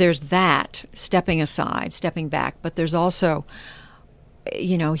 And so there's that, stepping aside, stepping back. But there's also,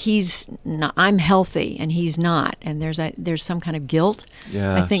 he's not, I'm healthy and he's not. And there's some kind of guilt,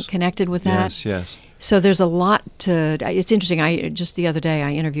 I think, connected with that. Yes. So there's a lot to. It's interesting. Just the other day,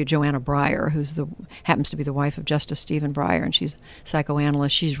 I interviewed Joanna Breyer, happens to be the wife of Justice Stephen Breyer, and she's a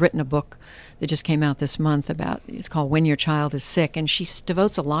psychoanalyst. She's written a book that just came out this month it's called When Your Child is Sick, and she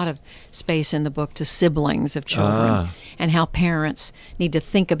devotes a lot of space in the book to siblings of children and how parents need to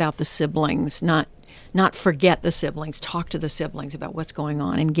think about the siblings, not forget the siblings, talk to the siblings about what's going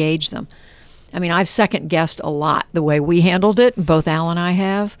on, engage them. I mean, I've second-guessed a lot the way we handled it, both Al and I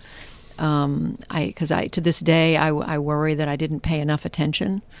have. Because to this day, I worry that I didn't pay enough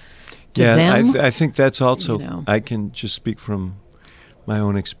attention to them. I think that's also, I can just speak from my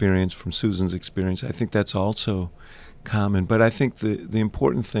own experience, from Susan's experience. I think that's also common. But I think the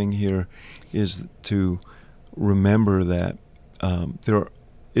important thing here is to remember that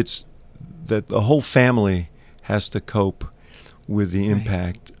that the whole family has to cope with the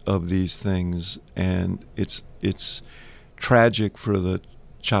impact of these things, and it's tragic for the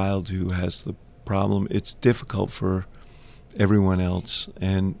child who has the problem. It's difficult for everyone else,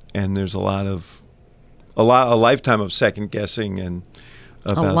 and there's a lifetime of second guessing and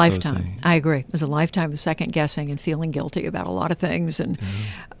about a lifetime. Those things. I agree. It was a lifetime of second guessing and feeling guilty about a lot of things. And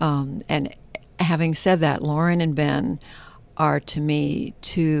having said that, Lauren and Ben are to me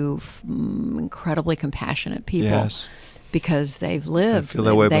two incredibly compassionate people. Yes. Because they've lived. I feel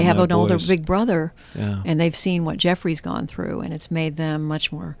that way they about have my an older boys. big brother, Yeah. and they've seen what Jeffrey's gone through, and it's made them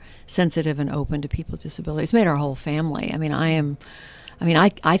much more sensitive and open to people with disabilities. It's made our whole family. I mean, I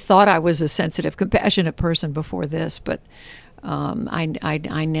thought I was a sensitive, compassionate person before this, but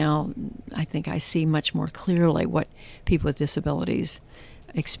I now think I see much more clearly what people with disabilities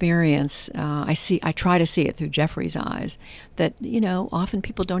experience. I try to see it through Jeffrey's eyes, that often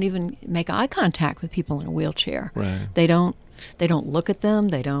people don't even make eye contact with people in a wheelchair. Right. They don't look at them.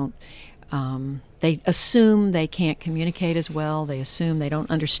 They don't they assume they can't communicate as well. They assume they don't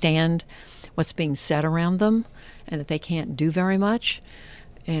understand what's being said around them, and that they can't do very much.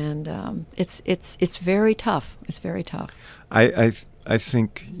 And it's very tough. It's very tough. I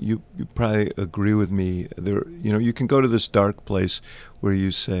think you probably agree with me. You can go to this dark place where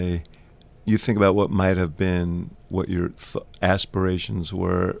you think about what might have been, what your aspirations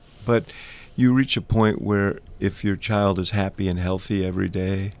were, but you reach a point where if your child is happy and healthy every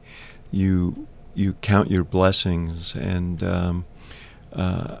day, you count your blessings. And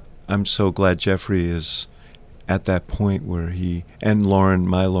I'm so glad Jeffrey is at that point where and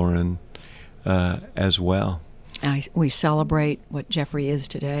my Lauren, as well. We celebrate what Jeffrey is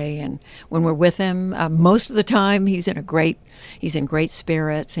today, and when we're with him, most of the time he's in great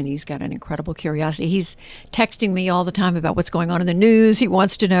spirits, and he's got an incredible curiosity. He's texting me all the time about what's going on in the news. He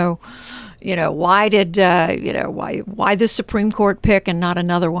wants to know, why this Supreme Court pick and not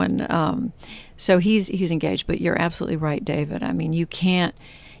another one. So he's engaged. But you're absolutely right, David. I mean,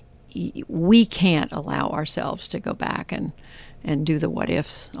 we can't allow ourselves to go back and do the what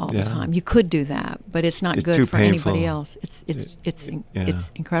ifs all the time. You could do that, but it's not good for anybody else. It's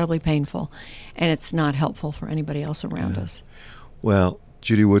incredibly painful, and it's not helpful for anybody else around us. Well,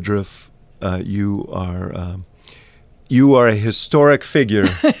 Judy Woodruff, you are You are a historic figure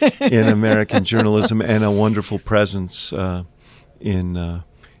in American journalism and a wonderful presence in our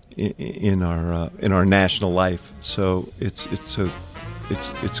national life. So it's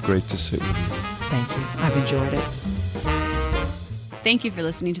great to sit with you. Thank you. I've enjoyed it. Thank you for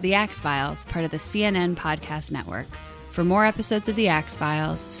listening to The Axe Files, part of the CNN Podcast Network. For more episodes of The Axe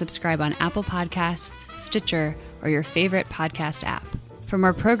Files, subscribe on Apple Podcasts, Stitcher, or your favorite podcast app. For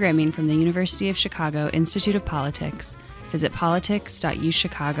more programming from the University of Chicago Institute of Politics, visit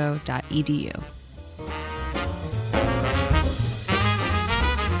politics.uchicago.edu.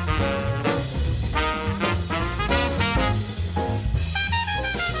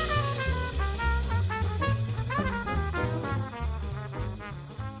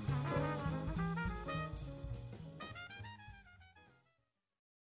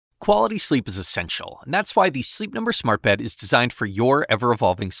 Quality sleep is essential, and that's why the Sleep Number Smart Bed is designed for your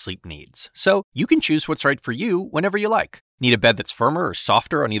ever-evolving sleep needs. So you can choose what's right for you whenever you like. Need a bed that's firmer or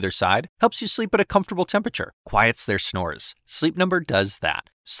softer on either side? Helps you sleep at a comfortable temperature. Quiets their snores. Sleep Number does that.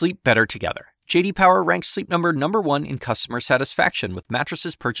 Sleep better together. J.D. Power ranks Sleep Number #1 in customer satisfaction with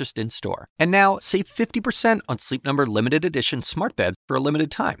mattresses purchased in-store. And now, save 50% on Sleep Number limited edition smart beds for a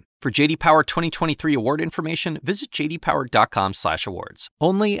limited time. For J.D. Power 2023 award information, visit jdpower.com/awards.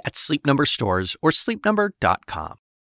 Only at Sleep Number stores or sleepnumber.com.